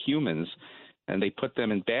humans, and they put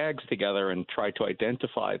them in bags together and tried to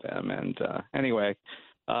identify them. And anyway,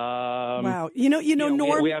 wow,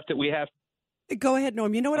 Norm, we have. Go ahead,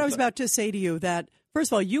 Norm. You know what I was about to say to you? That first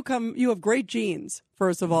of all, you have great genes.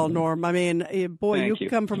 First of all, Norm. I mean, boy, you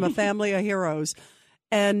come from a family of heroes,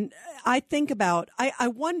 and I think about. I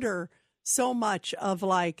wonder so much of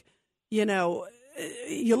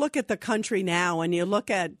you look at the country now and you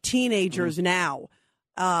look at teenagers now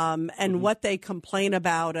and what they complain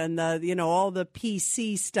about and all the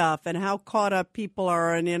PC stuff and how caught up people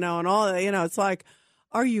are and all it's like,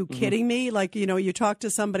 are you kidding me? Like, you talk to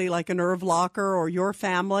somebody like an Irv Locker or your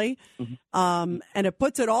family and it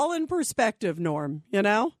puts it all in perspective, Norm,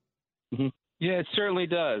 Yeah, it certainly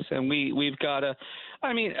does. And we've got to,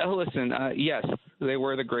 listen, yes, they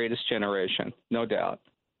were the greatest generation, no doubt.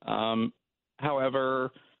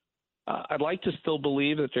 However, I'd like to still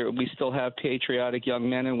believe that we still have patriotic young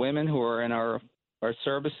men and women who are in our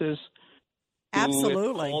services.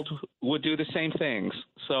 Absolutely. Who, if called, would do the same things.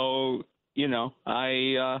 So, you know,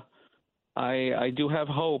 I do have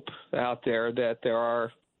hope out there that there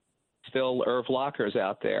are still Irv Lockers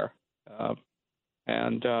out there.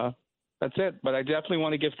 And that's it. But I definitely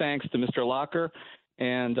want to give thanks to Mr. Locker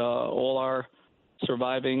and all our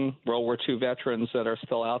surviving World War II veterans that are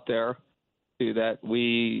still out there, that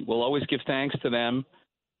we will always give thanks to them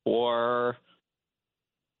for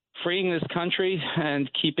freeing this country and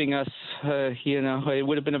keeping us, it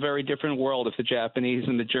would have been a very different world if the Japanese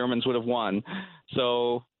and the Germans would have won.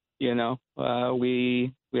 So,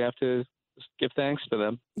 we have to give thanks to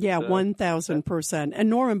them. Yeah, 1,000%. And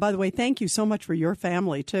Norman, by the way, thank you so much for your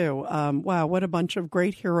family, too. Wow, what a bunch of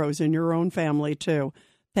great heroes in your own family, too.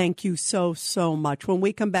 Thank you so, so much. When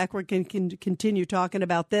we come back, we're going to continue talking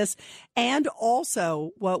about this. And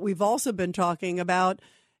also, what we've also been talking about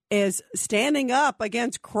is standing up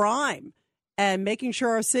against crime and making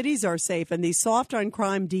sure our cities are safe. And these soft on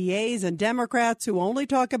crime DAs and Democrats who only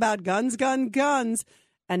talk about guns, guns,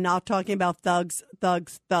 and not talking about thugs.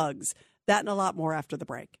 That and a lot more after the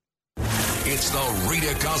break. It's the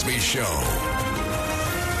Rita Cosby Show.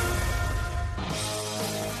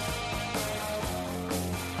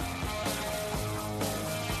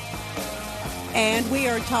 And we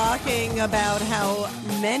are talking about how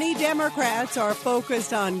many Democrats are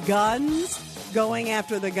focused on guns, going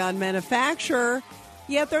after the gun manufacturer,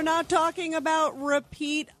 yet they're not talking about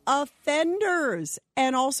repeat offenders.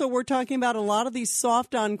 And also we're talking about a lot of these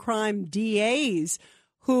soft on crime DAs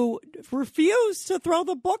who refuse to throw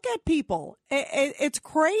the book at people. It's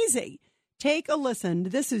crazy. Take a listen.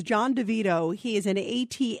 This is John DeVito. He is an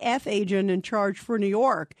ATF agent in charge for New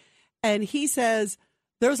York. And he says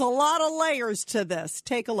there's a lot of layers to this.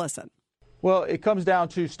 Take a listen. Well, it comes down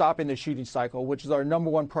to stopping the shooting cycle, which is our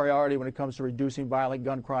number one priority when it comes to reducing violent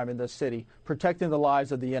gun crime in this city, protecting the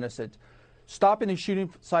lives of the innocent. Stopping the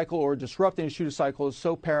shooting cycle or disrupting the shooting cycle is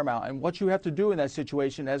so paramount. And what you have to do in that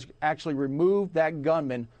situation is actually remove that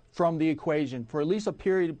gunman from the equation for at least a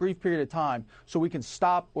brief period of time so we can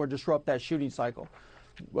stop or disrupt that shooting cycle.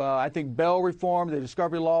 I think bail reform, the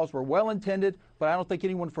discovery laws were well intended, but I don't think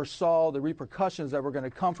anyone foresaw the repercussions that were going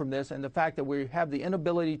to come from this and the fact that we have the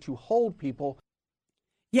inability to hold people.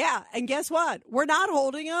 Yeah, and guess what? We're not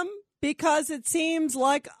holding them because it seems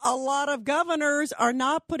like a lot of governors are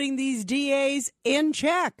not putting these DAs in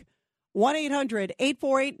check.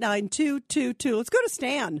 1-800-848-9222. Let's go to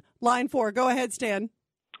Stan, line 4. Go ahead, Stan.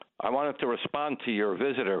 I wanted to respond to your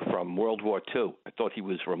visitor from World War II. I thought he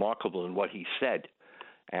was remarkable in what he said.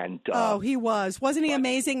 And he was. Wasn't he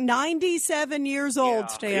amazing? 97 years old,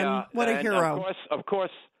 Stan. Yeah. What a hero. Of course,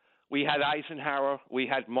 we had Eisenhower, we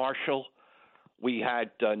had Marshall, we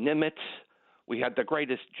had Nimitz, we had the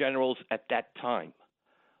greatest generals at that time.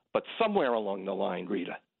 But somewhere along the line,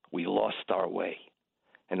 Rita, we lost our way.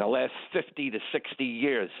 In the last 50 to 60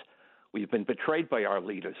 years, we've been betrayed by our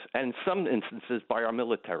leaders, and in some instances by our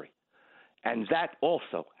military. And that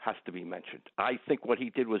also has to be mentioned. I think what he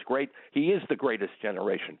did was great. He is the greatest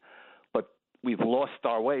generation. But we've lost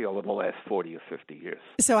our way over the last 40 or 50 years.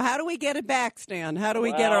 So how do we get it back, Stan? How do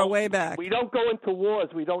we get our way back? We don't go into wars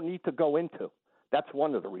we don't need to go into. That's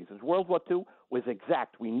one of the reasons. World War II was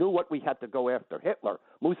exact. We knew what we had to go after. Hitler,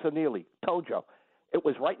 Mussolini, Tojo. It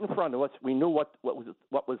was right in front of us. We knew what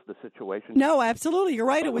was the situation. No, absolutely. You're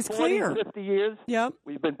right. It was 40, clear. 50 years, yep.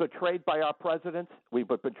 We've been betrayed by our presidents. We've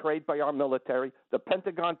been betrayed by our military. The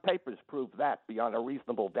Pentagon Papers prove that beyond a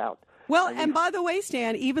reasonable doubt. Well, and by the way,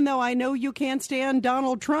 Stan, even though I know you can't stand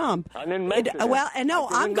Donald Trump. I didn't mention it. Well, and no,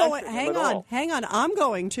 I'm going. Hang on. I'm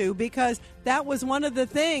going to, because that was one of the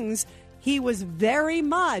things he was very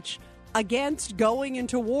much against going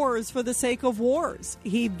into wars for the sake of wars.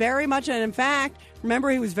 He very much, and in fact, remember,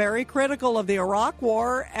 he was very critical of the Iraq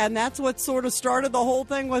War, and that's what sort of started the whole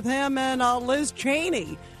thing with him and Liz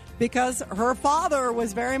Cheney, because her father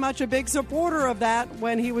was very much a big supporter of that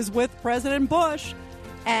when he was with President Bush.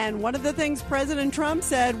 And one of the things President Trump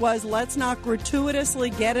said was, let's not gratuitously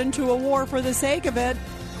get into a war for the sake of it.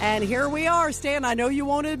 And here we are, Stan. I know you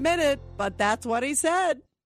won't admit it, but that's what he said.